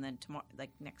skin tones, and then tomorrow, like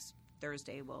next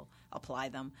Thursday, we'll apply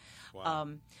them. Wow.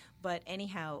 But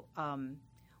anyhow,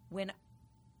 when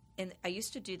and I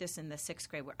used to do this in the 6th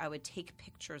grade where I would take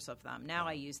pictures of them. Now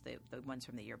I use the ones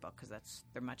from the yearbook because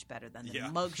they're much better than the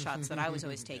mug shots that I was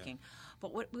always taking.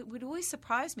 But what would always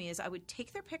surprise me is I would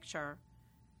take their picture,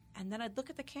 and then I'd look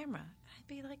at the camera, and I'd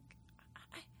be like,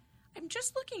 I'm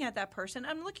just looking at that person.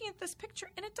 I'm looking at this picture,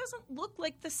 and it doesn't look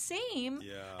like the same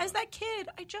as that kid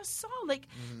I just saw. Like,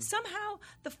 somehow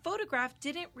the photograph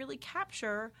didn't really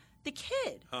capture the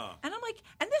kid. And I'm like,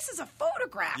 and this is a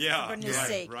photograph, for goodness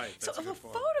sake. Right. So if a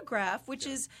photograph, which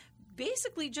is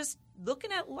basically just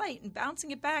looking at light and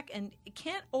bouncing it back, and it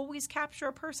can't always capture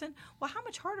a person, well, how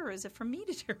much harder is it for me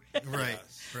to do it?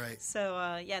 Right.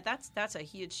 So, that's a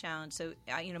huge challenge. So,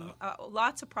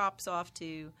 lots of props off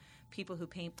to people who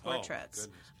paint portraits.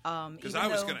 Because I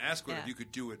was going to ask if you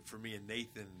could do it for me and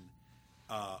Nathan,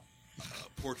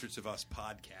 portraits of us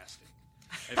podcasting.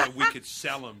 And then we could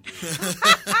sell them, dude.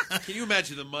 Can you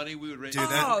imagine the money we would raise? Dude,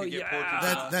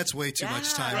 that's way too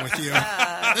much time with you.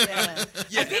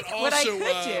 I think what I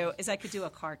could do is I could do a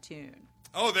cartoon.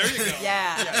 Oh, there you go.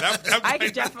 I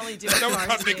could definitely do a cartoon.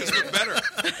 That would make us look better.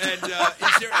 And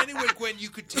is there any way, Gwen, you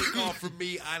could take off from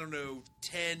me, I don't know,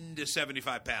 10 to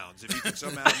 75 pounds? If you could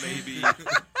somehow maybe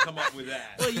come up with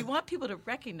that. Well, you want people to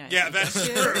recognize you. That's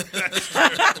true. That's true.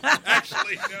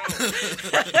 Actually,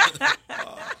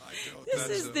 no. This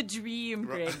is the dream,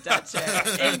 Greg Dutcher.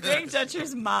 In Greg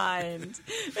Dutcher's mind.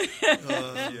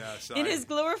 In his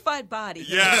glorified body.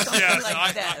 Yes.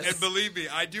 Like and believe me,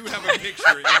 I do have a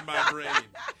picture in my brain.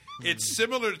 It's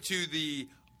similar to the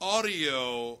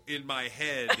audio in my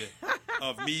head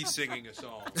of me singing a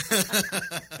song.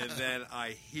 And then I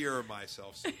hear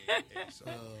myself singing a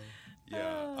song.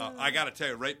 I got to tell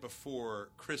you, right before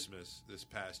Christmas this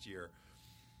past year,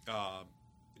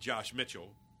 Josh Mitchell,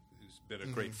 who's been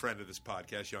a great friend of this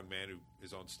podcast, young man who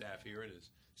is on staff here and has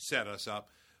set us up,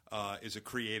 is a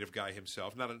creative guy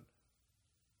himself, not an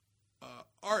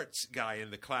arts guy in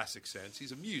the classic sense.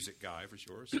 He's a music guy for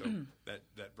sure, so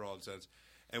that broad sense.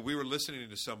 And we were listening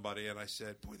to somebody, and I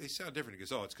said, boy, they sound different. He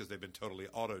goes, it's because they've been totally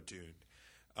auto-tuned.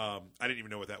 I didn't even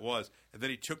know what that was. And then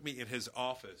he took me in his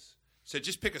office, said,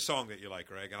 just pick a song that you like,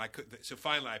 Greg. And I couldn't. So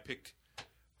finally I picked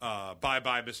Bye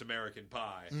Bye Miss American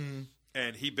Pie.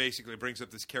 And he basically brings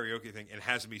up this karaoke thing and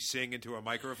has me sing into a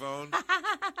microphone.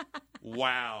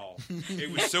 Wow.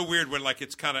 It was so weird when, like,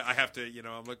 it's kind of, I have to,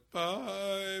 I'm like,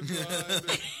 bye,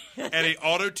 bye. And he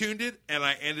auto-tuned it, and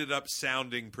I ended up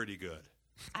sounding pretty good.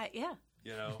 On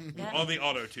the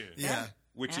auto-tune.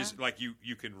 Which is, like,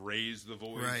 you can raise the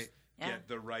voice. Right. Get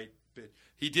the right bit.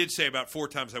 He did say about 4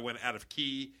 times I went out of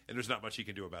key, and there's not much he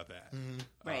can do about that.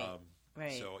 Right.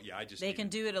 So, they can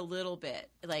do it a little bit.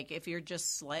 Like, if you're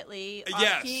just slightly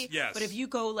off key. Yes. But if you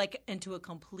go, like, into a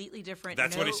completely different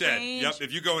That's what he said. range, Yep.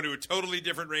 If you go into a totally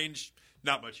different range,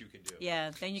 not much you can do.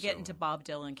 Yeah. Then you get into Bob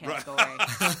Dylan category.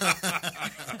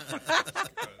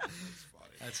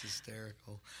 That's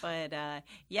hysterical. But,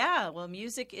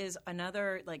 music is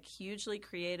another, like, hugely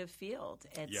creative field.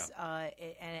 It's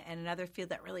and another field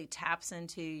that really taps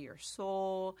into your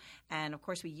soul. And, of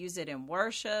course, we use it in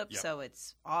worship, so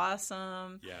it's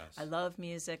awesome. Yes. I love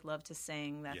music, love to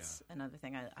sing. That's another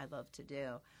thing I love to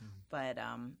do. But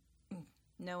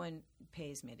no one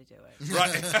pays me to do it.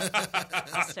 Right.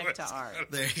 I'll stick to art.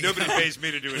 Nobody pays me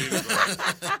to do it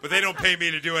either. But they don't pay me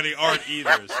to do any art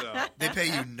either. So they pay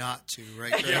you not to,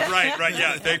 right? Greg? Yeah, right.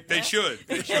 Yeah, they should.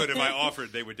 They should. If I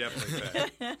offered, they would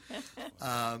definitely pay.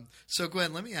 So,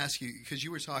 Gwen, let me ask you, because you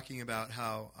were talking about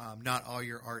how not all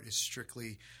your art is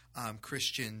strictly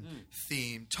Christian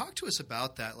themed. Talk to us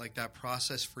about that, like that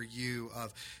process for you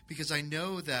because I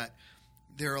know that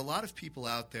there are a lot of people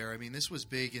out there. I mean, this was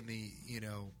big in the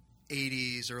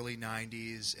 80s, early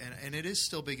 90s, and it is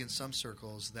still big in some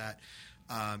circles that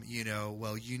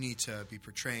you need to be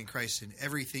portraying Christ in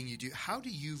everything you do. How do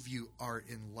you view art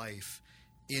in life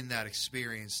in that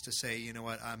experience to say, you know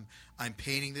what, I'm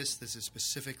painting this. This is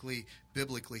specifically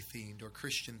biblically themed or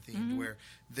Christian themed, where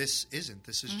this isn't.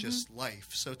 This is just life.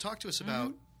 So talk to us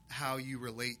about how you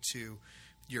relate to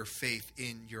your faith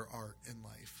in your art and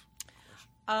life.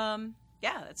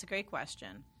 Yeah, that's a great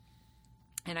question.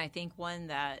 And I think one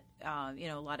that, a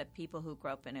lot of people who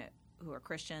grew up in it, who are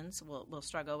Christians, will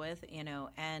struggle with,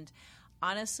 And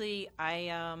honestly,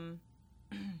 I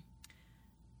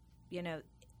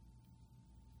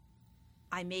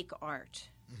make art,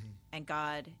 and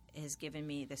God has given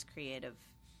me this creative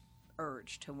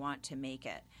urge to want to make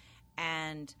it.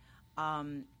 And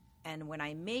when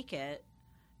I make it,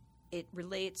 it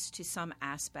relates to some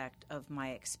aspect of my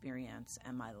experience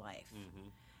and my life.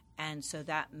 And so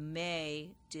that may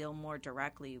deal more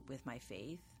directly with my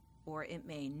faith, or it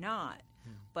may not,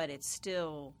 but it's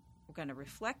still going to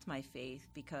reflect my faith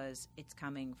because it's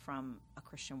coming from a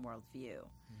Christian worldview.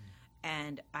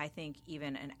 And I think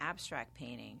even an abstract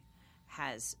painting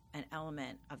has an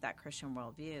element of that Christian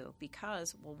worldview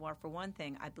because, well, for one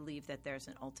thing, I believe that there's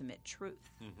an ultimate truth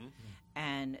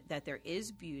and that there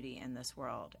is beauty in this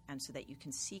world, and so that you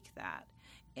can seek that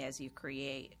as you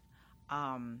create.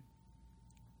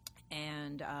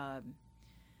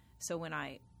 So when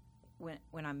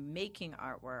I'm making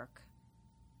artwork,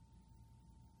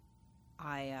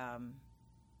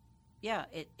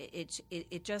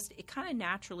 it kind of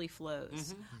naturally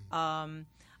flows.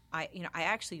 I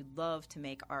actually love to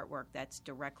make artwork that's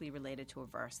directly related to a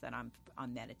verse that I'm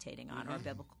meditating on or a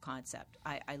biblical concept.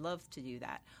 I love to do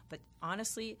that. But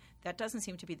honestly, that doesn't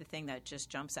seem to be the thing that just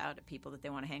jumps out at people that they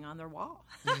want to hang on their wall.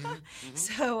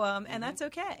 So, and that's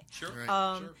okay. Sure.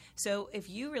 Sure. So if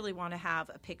you really want to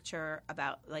have a picture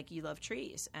about, like, you love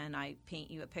trees, and I paint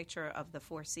you a picture of the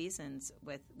 4 seasons,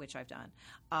 with which I've done.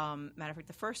 Matter of fact,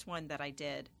 the first one that I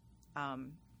did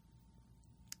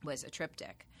was a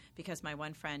triptych, because my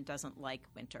one friend doesn't like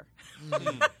winter.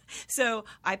 So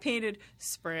I painted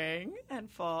spring and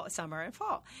fall, summer and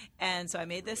fall. And so I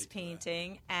made this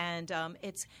painting, and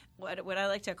it's what I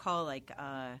like to call like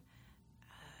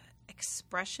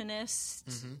expressionist.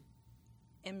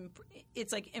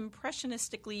 It's like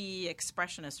impressionistically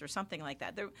expressionist or something like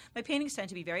that. My paintings tend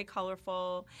to be very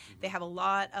colorful. They have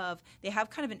they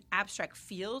have kind of an abstract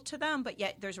feel to them, but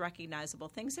yet there's recognizable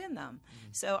things in them.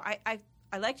 So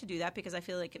I like to do that because I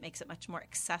feel like it makes it much more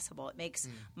accessible. It makes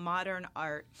modern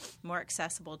art more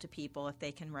accessible to people if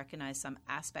they can recognize some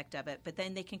aspect of it. But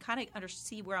then they can kind of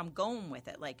see where I'm going with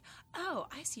it. Like, oh,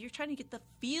 I see, you're trying to get the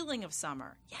feeling of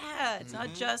summer. Yeah, it's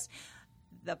not just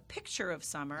the picture of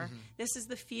summer. This is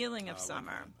the feeling of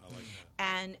summer. I like that.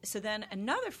 And so then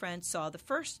another friend saw the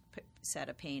first set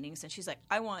of paintings, and she's like,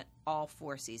 I want all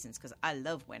 4 seasons because I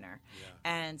love winter. Yeah.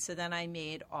 And so then I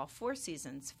made all 4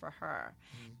 seasons for her.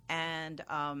 And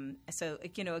so,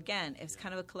 again, it's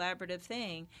kind of a collaborative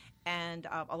thing. And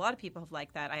a lot of people have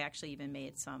liked that. I actually even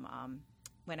made some,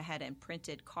 went ahead and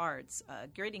printed cards,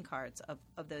 greeting cards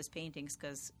of those paintings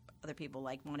because other people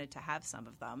wanted to have some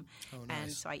of them. Oh, nice.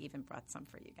 And so I even brought some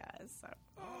for you guys. So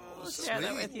I'll share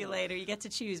that with you later. You get to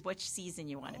choose which season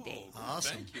you want to be.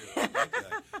 Awesome. Thank you. I like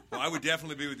that. Well, I would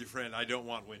definitely be with your friend. I don't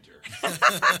want winter.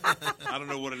 I don't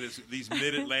know what it is. These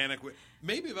mid-Atlantic.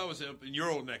 Maybe if I was up in your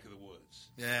old neck of the woods.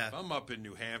 Yeah. If I'm up in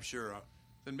New Hampshire,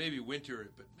 then maybe winter.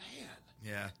 But man.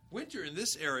 Yeah. Winter in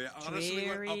this area,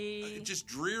 honestly, just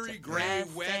dreary, gray,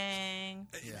 wet.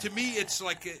 Yeah. To me, it's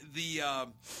like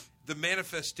the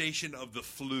manifestation of the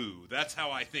flu. That's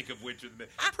how I think of winter.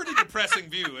 Pretty depressing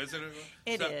view, isn't it?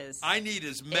 It is. I need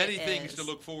as many things to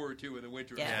look forward to in the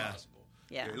winter as possible.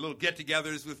 Yeah. Little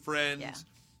get-togethers with friends.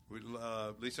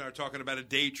 Yeah. Lisa and I are talking about a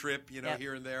day trip,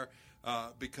 here and there,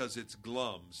 because it's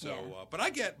glum. So, but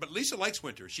Lisa likes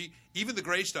winter. Even the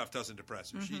gray stuff doesn't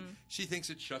depress her. She thinks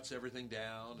it shuts everything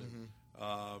down,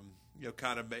 and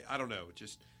kind of. I don't know.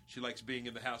 Just she likes being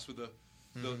in the house with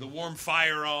the warm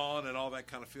fire on and all that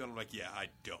kind of feeling. I'm like, I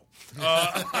don't.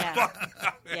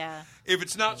 If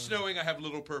it's not snowing, I have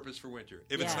little purpose for winter.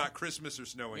 If it's not Christmas or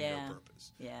snowing, no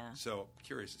purpose. Yeah. So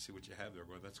curious to see what you have there,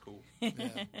 Gwen. That's cool.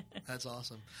 That's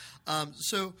awesome.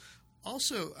 So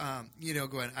also,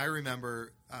 Gwen, I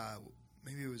remember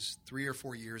maybe it was 3 or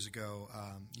 4 years ago,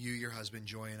 you, your husband,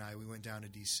 Joy, and I, we went down to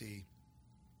D.C.,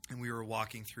 and we were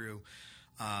walking through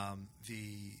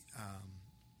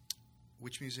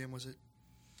which museum was it?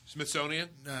 Smithsonian?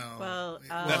 No. Well,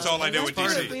 that's all I know in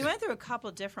D.C. We went through a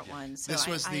couple different ones. So this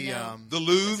was the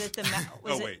Louvre?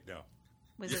 Was it wait, no.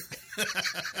 Was it?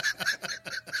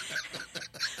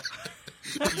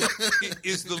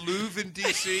 Is the Louvre in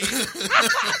D.C.?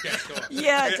 Okay, go on.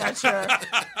 Yeah, Dutcher.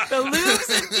 The Louvre's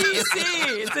in D.C.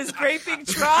 It's this great big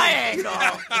triangle.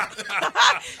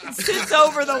 It sits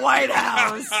over the White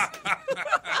House.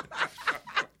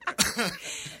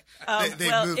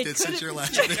 They've moved it since your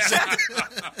last visit.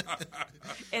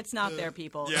 It's not there,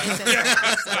 people. Yeah. It's in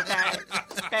Paris. Okay?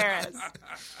 It's Paris.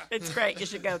 It's great. You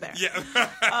should go there.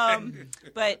 Yeah.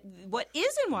 But what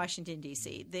is in Washington,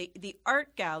 D.C., the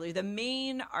art gallery, the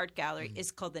main art gallery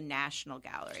is called the National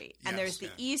Gallery. And there's the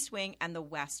East Wing and the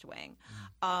West Wing.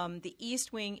 The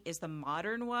East Wing is the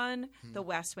modern one. The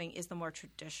West Wing is the more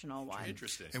traditional one.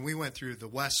 Interesting. And we went through the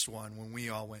West one when we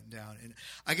all went down. And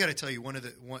I got to tell you,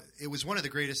 it was one of the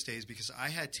greatest days because I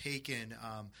had taken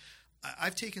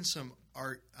I've taken some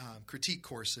art critique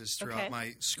courses throughout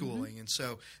my schooling, and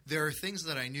so there are things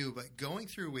that I knew. But going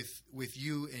through with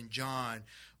you and John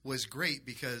was great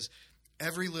because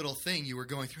every little thing you were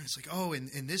going through, it's like, oh,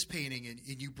 in this painting,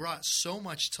 and you brought so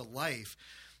much to life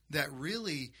that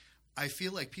really I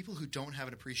feel like people who don't have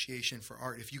an appreciation for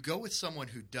art, if you go with someone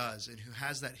who does and who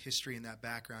has that history and that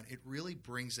background, it really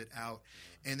brings it out.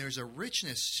 And there's a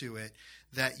richness to it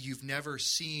that you've never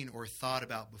seen or thought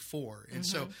about before. And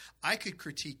so I could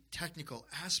critique technical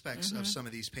aspects of some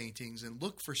of these paintings and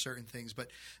look for certain things, but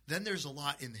then there's a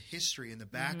lot in the history and the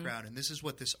background, and this is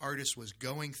what this artist was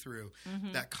going through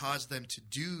that caused them to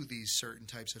do these certain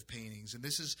types of paintings. And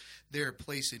this is their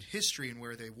place in history and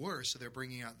where they were, so they're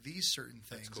bringing out these certain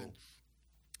things. That's cool.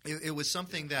 And it was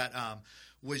something that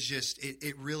was just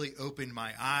it really opened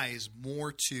my eyes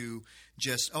more to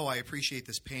just, I appreciate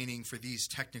this painting for these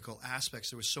technical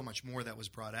aspects. There was so much more that was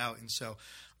brought out. And so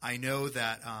I know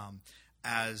that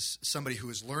as somebody who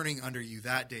was learning under you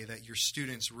that day, that your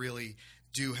students really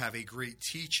do have a great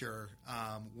teacher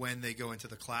when they go into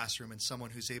the classroom, and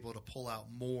someone who's able to pull out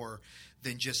more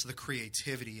than just the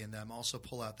creativity in them, also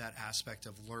pull out that aspect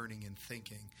of learning and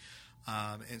thinking.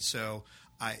 And so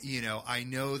I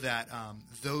know that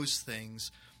those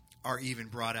things are even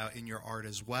brought out in your art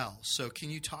as well. So can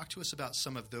you talk to us about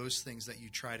some of those things that you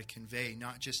try to convey,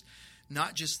 not just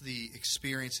the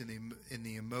experience and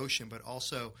the emotion, but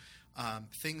also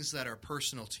things that are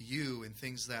personal to you and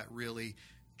things that really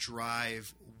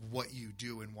drive what you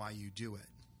do and why you do it?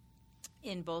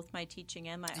 In both my teaching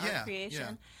and my art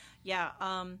creation? Yeah.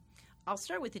 I'll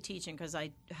start with the teaching because I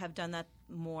have done that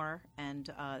more and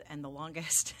the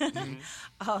longest.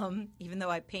 Even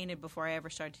though I painted before I ever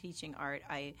started teaching art,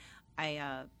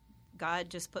 God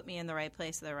just put me in the right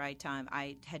place at the right time.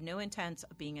 I had no intent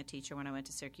of being a teacher when I went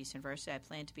to Syracuse University. I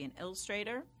planned to be an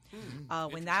illustrator.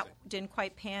 When that didn't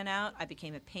quite pan out, I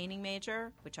became a painting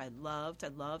major, which I loved. I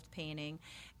loved painting,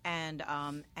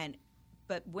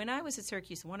 but when I was at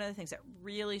Syracuse, one of the things that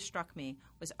really struck me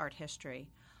was art history.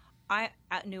 I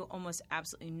knew almost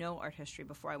absolutely no art history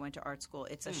before I went to art school.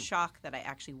 It's a shock that I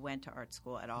actually went to art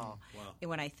school at all. Wow. And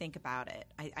when I think about it,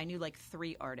 I knew like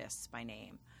 3 artists by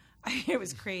name. It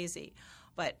was crazy.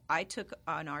 But I took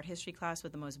an art history class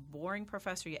with the most boring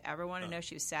professor you ever want to know.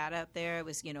 She sat out there. It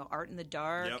was, art in the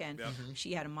dark,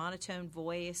 she had a monotone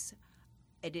voice.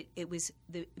 It was,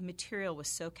 the material was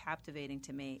so captivating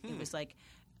to me. It was like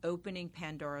opening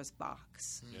Pandora's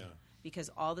box. Yeah.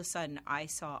 Because all of a sudden I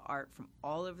saw art from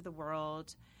all over the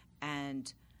world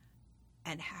and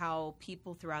how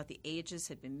people throughout the ages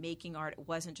had been making art. It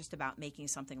wasn't just about making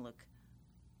something look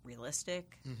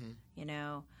realistic,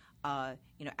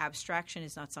 abstraction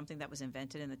is not something that was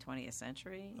invented in the 20th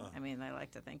century. I mean, I like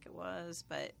to think it was,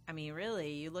 but I mean,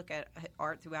 really, you look at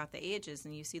art throughout the ages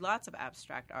and you see lots of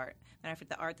abstract art. Matter of fact,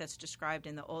 the art that's described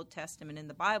in the Old Testament in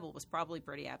the Bible was probably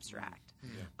pretty abstract.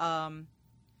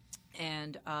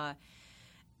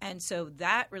 And so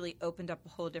that really opened up a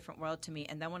whole different world to me.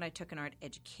 And then when I took an art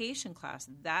education class,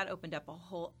 that opened up a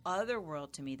whole other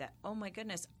world to me that, oh my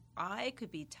goodness, I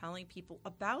could be telling people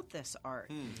about this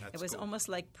art. It was almost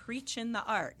like preaching the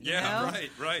art.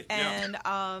 Right. And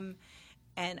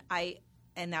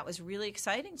and that was really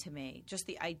exciting to me. Just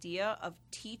the idea of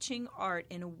teaching art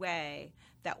in a way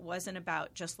that wasn't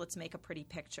about just let's make a pretty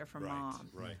picture for mom.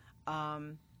 Right.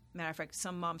 Matter of fact,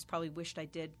 some moms probably wished I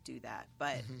did do that,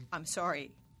 but I'm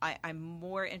sorry. I'm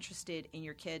more interested in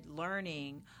your kid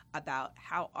learning about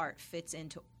how art fits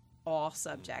into all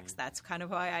subjects. That's kind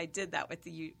of why I did that with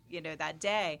that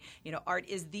day. Art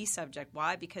is the subject.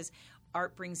 Why? Because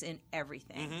art brings in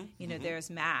everything. There's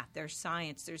math, there's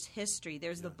science, there's history,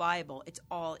 there's the Bible. It's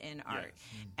all in art.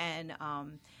 And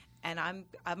I'm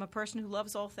a person who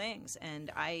loves all things, and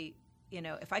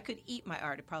if I could eat my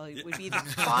art, it probably would be the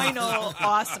final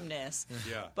awesomeness.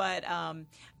 Yeah. But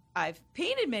I've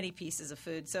painted many pieces of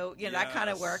food, so that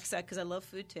kind of works because I love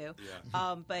food too.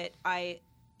 Yeah. But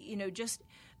just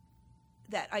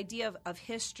that idea of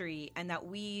history, and that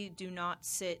we do not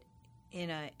sit in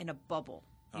a bubble.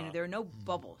 There are no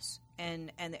bubbles, and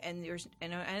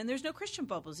there's no Christian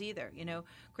bubbles either.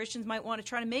 Christians might want to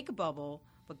try to make a bubble,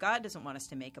 but God doesn't want us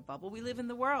to make a bubble. We live in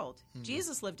the world.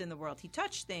 Jesus lived in the world. He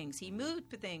touched things. He moved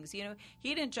things. He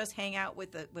didn't just hang out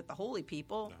with the holy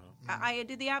people. I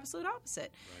did the absolute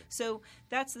opposite. Right. So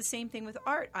that's the same thing with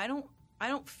art. I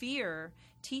don't fear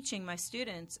teaching my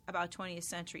students about 20th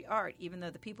century art, even though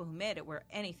the people who made it were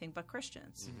anything but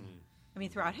Christians. I mean,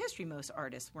 throughout history, most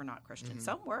artists were not Christians.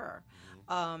 Some were,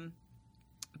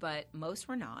 but most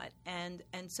were not. And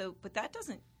so, but that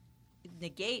doesn't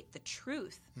negate the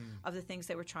truth of the things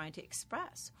they were trying to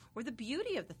express, or the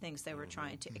beauty of the things they were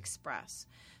trying to express.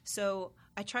 So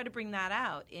I try to bring that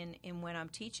out in when I'm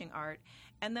teaching art.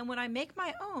 And then when I make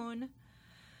my own,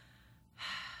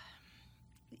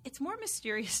 it's more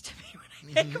mysterious to me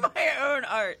when I make my own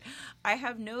art. I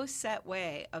have no set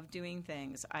way of doing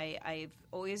things. I've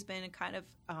always been kind of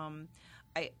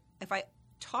if I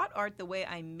taught art the way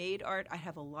I made art, I'd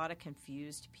have a lot of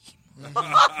confused people.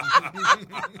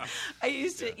 I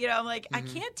used to, I'm like, I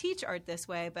can't teach art this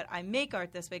way, but I make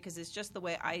art this way because it's just the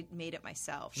way I made it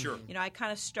myself. Sure. I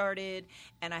kind of started,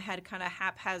 and I had a kind of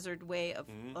haphazard way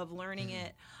of learning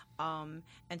it. And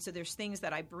so there's things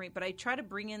that I bring, but I try to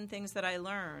bring in things that I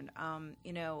learned.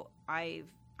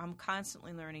 I'm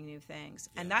constantly learning new things.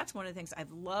 And that's one of the things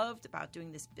I've loved about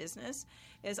doing this business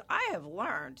is I have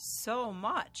learned so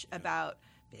much about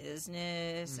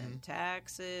business and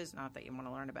taxes. Not that you want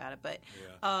to learn about it, but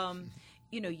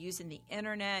using the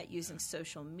internet, using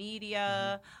social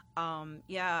media.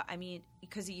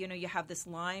 Because you have this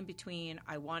line between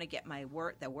I want to get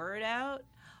the word out,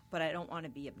 but I don't want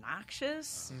to be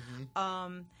obnoxious.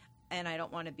 And I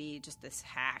don't want to be just this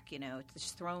hack,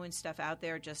 just throwing stuff out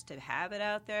there just to have it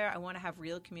out there. I want to have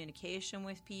real communication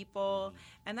with people,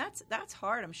 and that's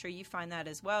hard. I'm sure you find that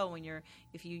as well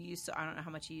if you use. I don't know how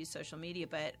much you use social media,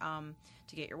 but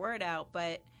to get your word out.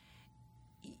 But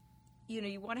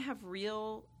you want to have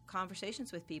real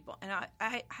conversations with people, and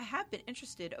I have been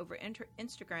interested over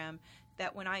Instagram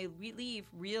that when I leave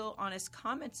real, honest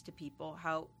comments to people,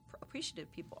 how appreciative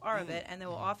people are of it, and they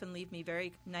will often leave me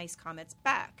very nice comments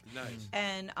back. Nice.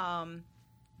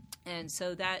 And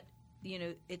so that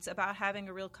it's about having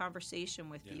a real conversation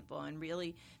with people and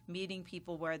really meeting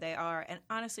people where they are. And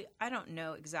honestly, I don't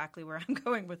know exactly where I'm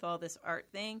going with all this art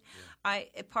thing.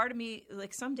 Part of me,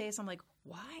 like some days I'm like,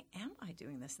 why am I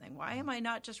doing this thing? Why am I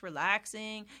not just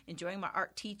relaxing, enjoying my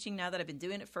art teaching now that I've been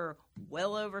doing it for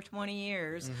well over 20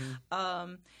 years?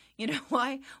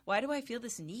 Why do I feel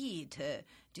this need to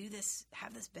do this,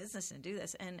 have this business and do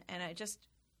this? And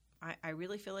I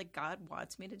really feel like God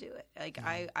wants me to do it. Like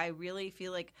I really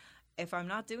feel like if I'm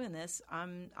not doing this,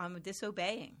 I'm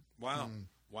disobeying. Wow.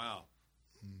 Wow.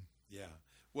 Yeah.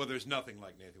 Well, there's nothing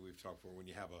like, Nathan, we've talked before, when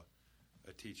you have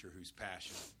a teacher who's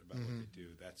passionate about what they do.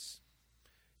 That's,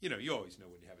 you always know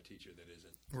when you have a teacher that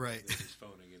isn't. Right. They're just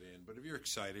phoning it in. But if you're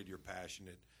excited, you're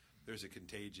passionate, there's a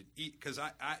contagion. Because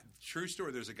true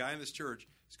story, there's a guy in this church,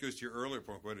 this goes to your earlier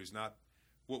point, who's not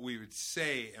what we would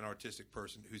say an artistic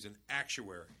person, who's an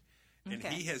actuary. And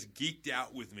he has geeked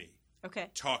out with me.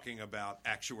 Okay. Talking about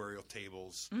actuarial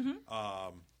tables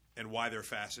and why they're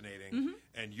fascinating.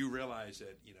 And you realize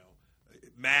that,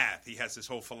 math, he has this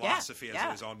whole philosophy as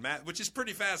it is on math, which is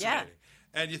pretty fascinating.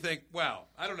 And you think, well,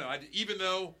 I don't know. Even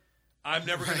though I'm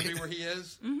never going to be where he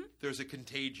is, there's a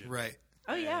contagion. Right.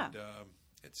 Oh, yeah.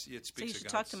 And it speaks so you should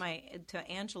of talk God's. to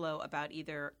Angelo about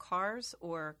either cars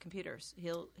or computers.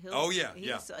 He's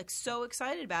like so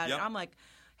excited about it. And I'm like,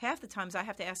 half the times I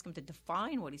have to ask him to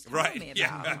define what he's talking me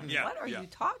about. I'm like, what are you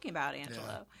talking about,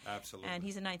 Angelo? Yeah, absolutely. And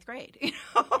he's in ninth grade. Yeah,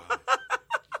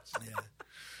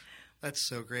 that's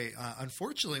so great.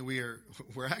 Unfortunately,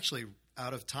 we're actually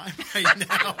out of time right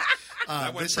now.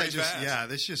 That went pretty fast.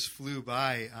 This just flew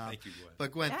by. Thank you, Gwen.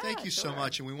 But Gwen, thank you so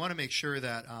much, and we want to make sure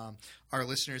that our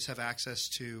listeners have access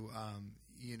to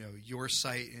your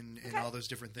site and all those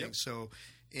different things. So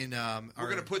we're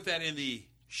going to put that in the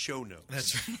show notes.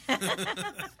 That's right.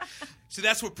 So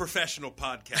that's what professional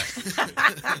podcasting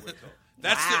is.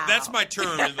 That's my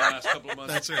term in the last couple of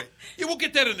months. That's right. Yeah, we'll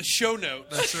get that in the show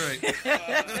notes. That's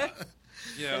right.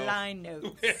 The line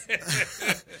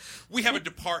notes. We have a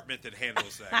department that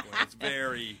handles that. Gwen. It's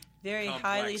very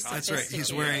highly sophisticated. That's right.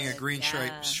 He's wearing a green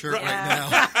striped shirt right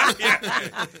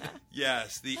now.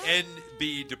 Yes, the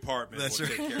NB department will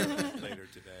take care of it later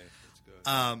today.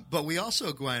 But we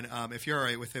also, Gwen, if you're all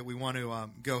right with it, we want to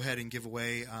go ahead and give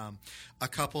away a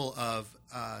couple of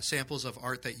samples of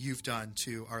art that you've done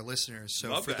to our listeners.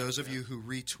 So for those of you who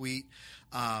retweet,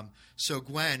 so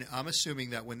Gwen, I'm assuming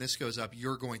that when this goes up,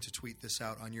 you're going to tweet this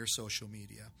out on your social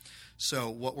media. So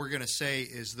what we're going to say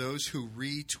is those who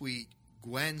retweet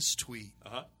Gwen's tweet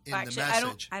in the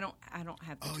message. I don't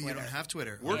have the Twitter. You don't have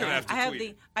Twitter. We're going to have to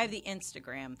tweet. I have the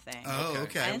Instagram thing. Oh,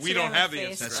 okay. And we don't have the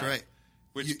Instagram. That's right.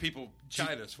 Which people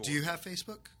chide us for. Do you have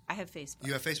Facebook? I have Facebook.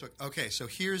 You have Facebook. Okay, so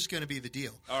here's going to be the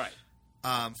deal. All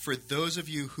right. For those of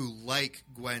you who like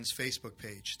Gwen's Facebook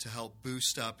page to help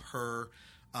boost up her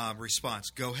response,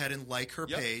 go ahead and like her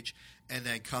page and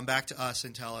then come back to us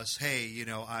and tell us, hey,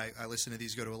 I listened to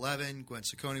These Go to 11. Gwen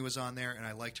Ciccone was on there, and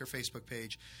I liked her Facebook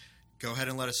page. Go ahead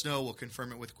and let us know. We'll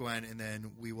confirm it with Gwen, and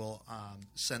then we will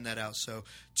send that out. So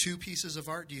 2 pieces of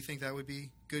art. Do you think that would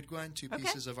be good, Gwen? 2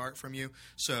 pieces of art from you.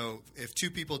 So if 2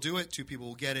 people do it, 2 people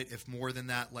will get it. If more than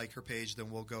that like her page,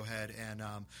 then we'll go ahead and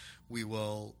we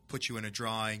will put you in a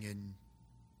drawing, and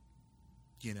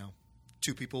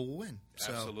 2 people will win.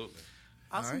 So, absolutely.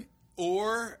 Awesome. All right.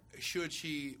 Or should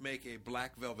she make a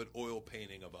black velvet oil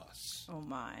painting of us? Oh,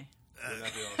 my.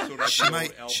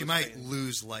 She might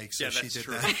lose likes if she did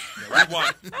true. that.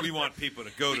 Yeah, we want people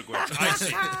to go to Gwen. I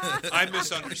see. I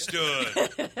misunderstood.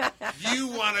 You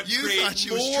want to create thought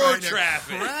she was more trying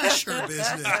traffic. to crash her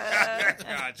business.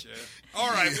 Gotcha. All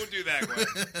right, we'll do that,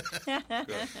 Gwen.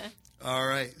 Good. All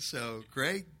right. So,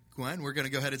 Greg, Gwen, we're going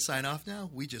to go ahead and sign off now.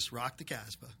 We just rocked the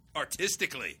Casbah.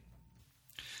 Artistically.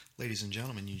 Ladies and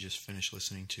gentlemen, you just finished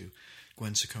listening to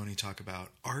Gwen Ciccone talk about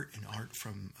art and art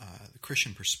from the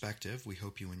Christian perspective. We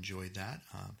hope you enjoyed that.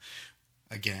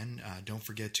 Again, don't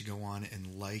forget to go on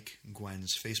and like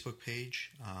Gwen's Facebook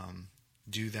page.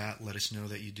 Do that. Let us know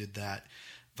that you did that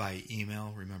via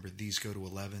email. Remember, these go to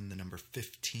 11, the number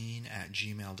 15 at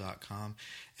gmail.com,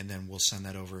 and then we'll send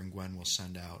that over, and Gwen will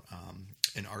send out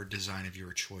an art design of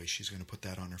your choice. She's going to put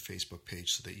that on her Facebook page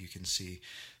so that you can see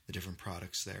the different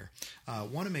products there.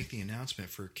 Want to make the announcement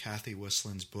for Kathy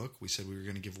Wislin's book. We said we were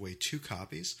going to give away 2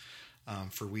 copies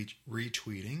for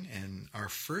retweeting, and our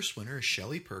first winner is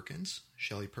Shelley Perkins.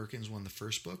 Shelley Perkins won the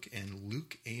first book, and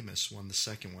Luke Amos won the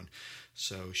second one.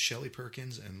 So Shelley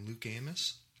Perkins and Luke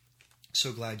Amos.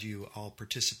 So glad you all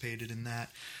participated in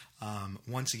that.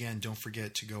 Once again, don't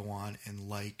forget to go on and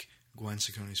like Gwen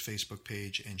Ciccone's Facebook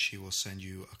page, and she will send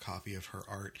you a copy of her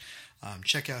art.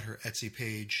 Check out her Etsy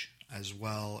page as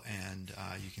well, and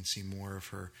you can see more of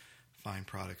her fine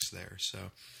products there.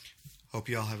 So hope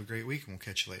you all have a great week, and we'll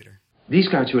catch you later. These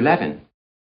go to 11.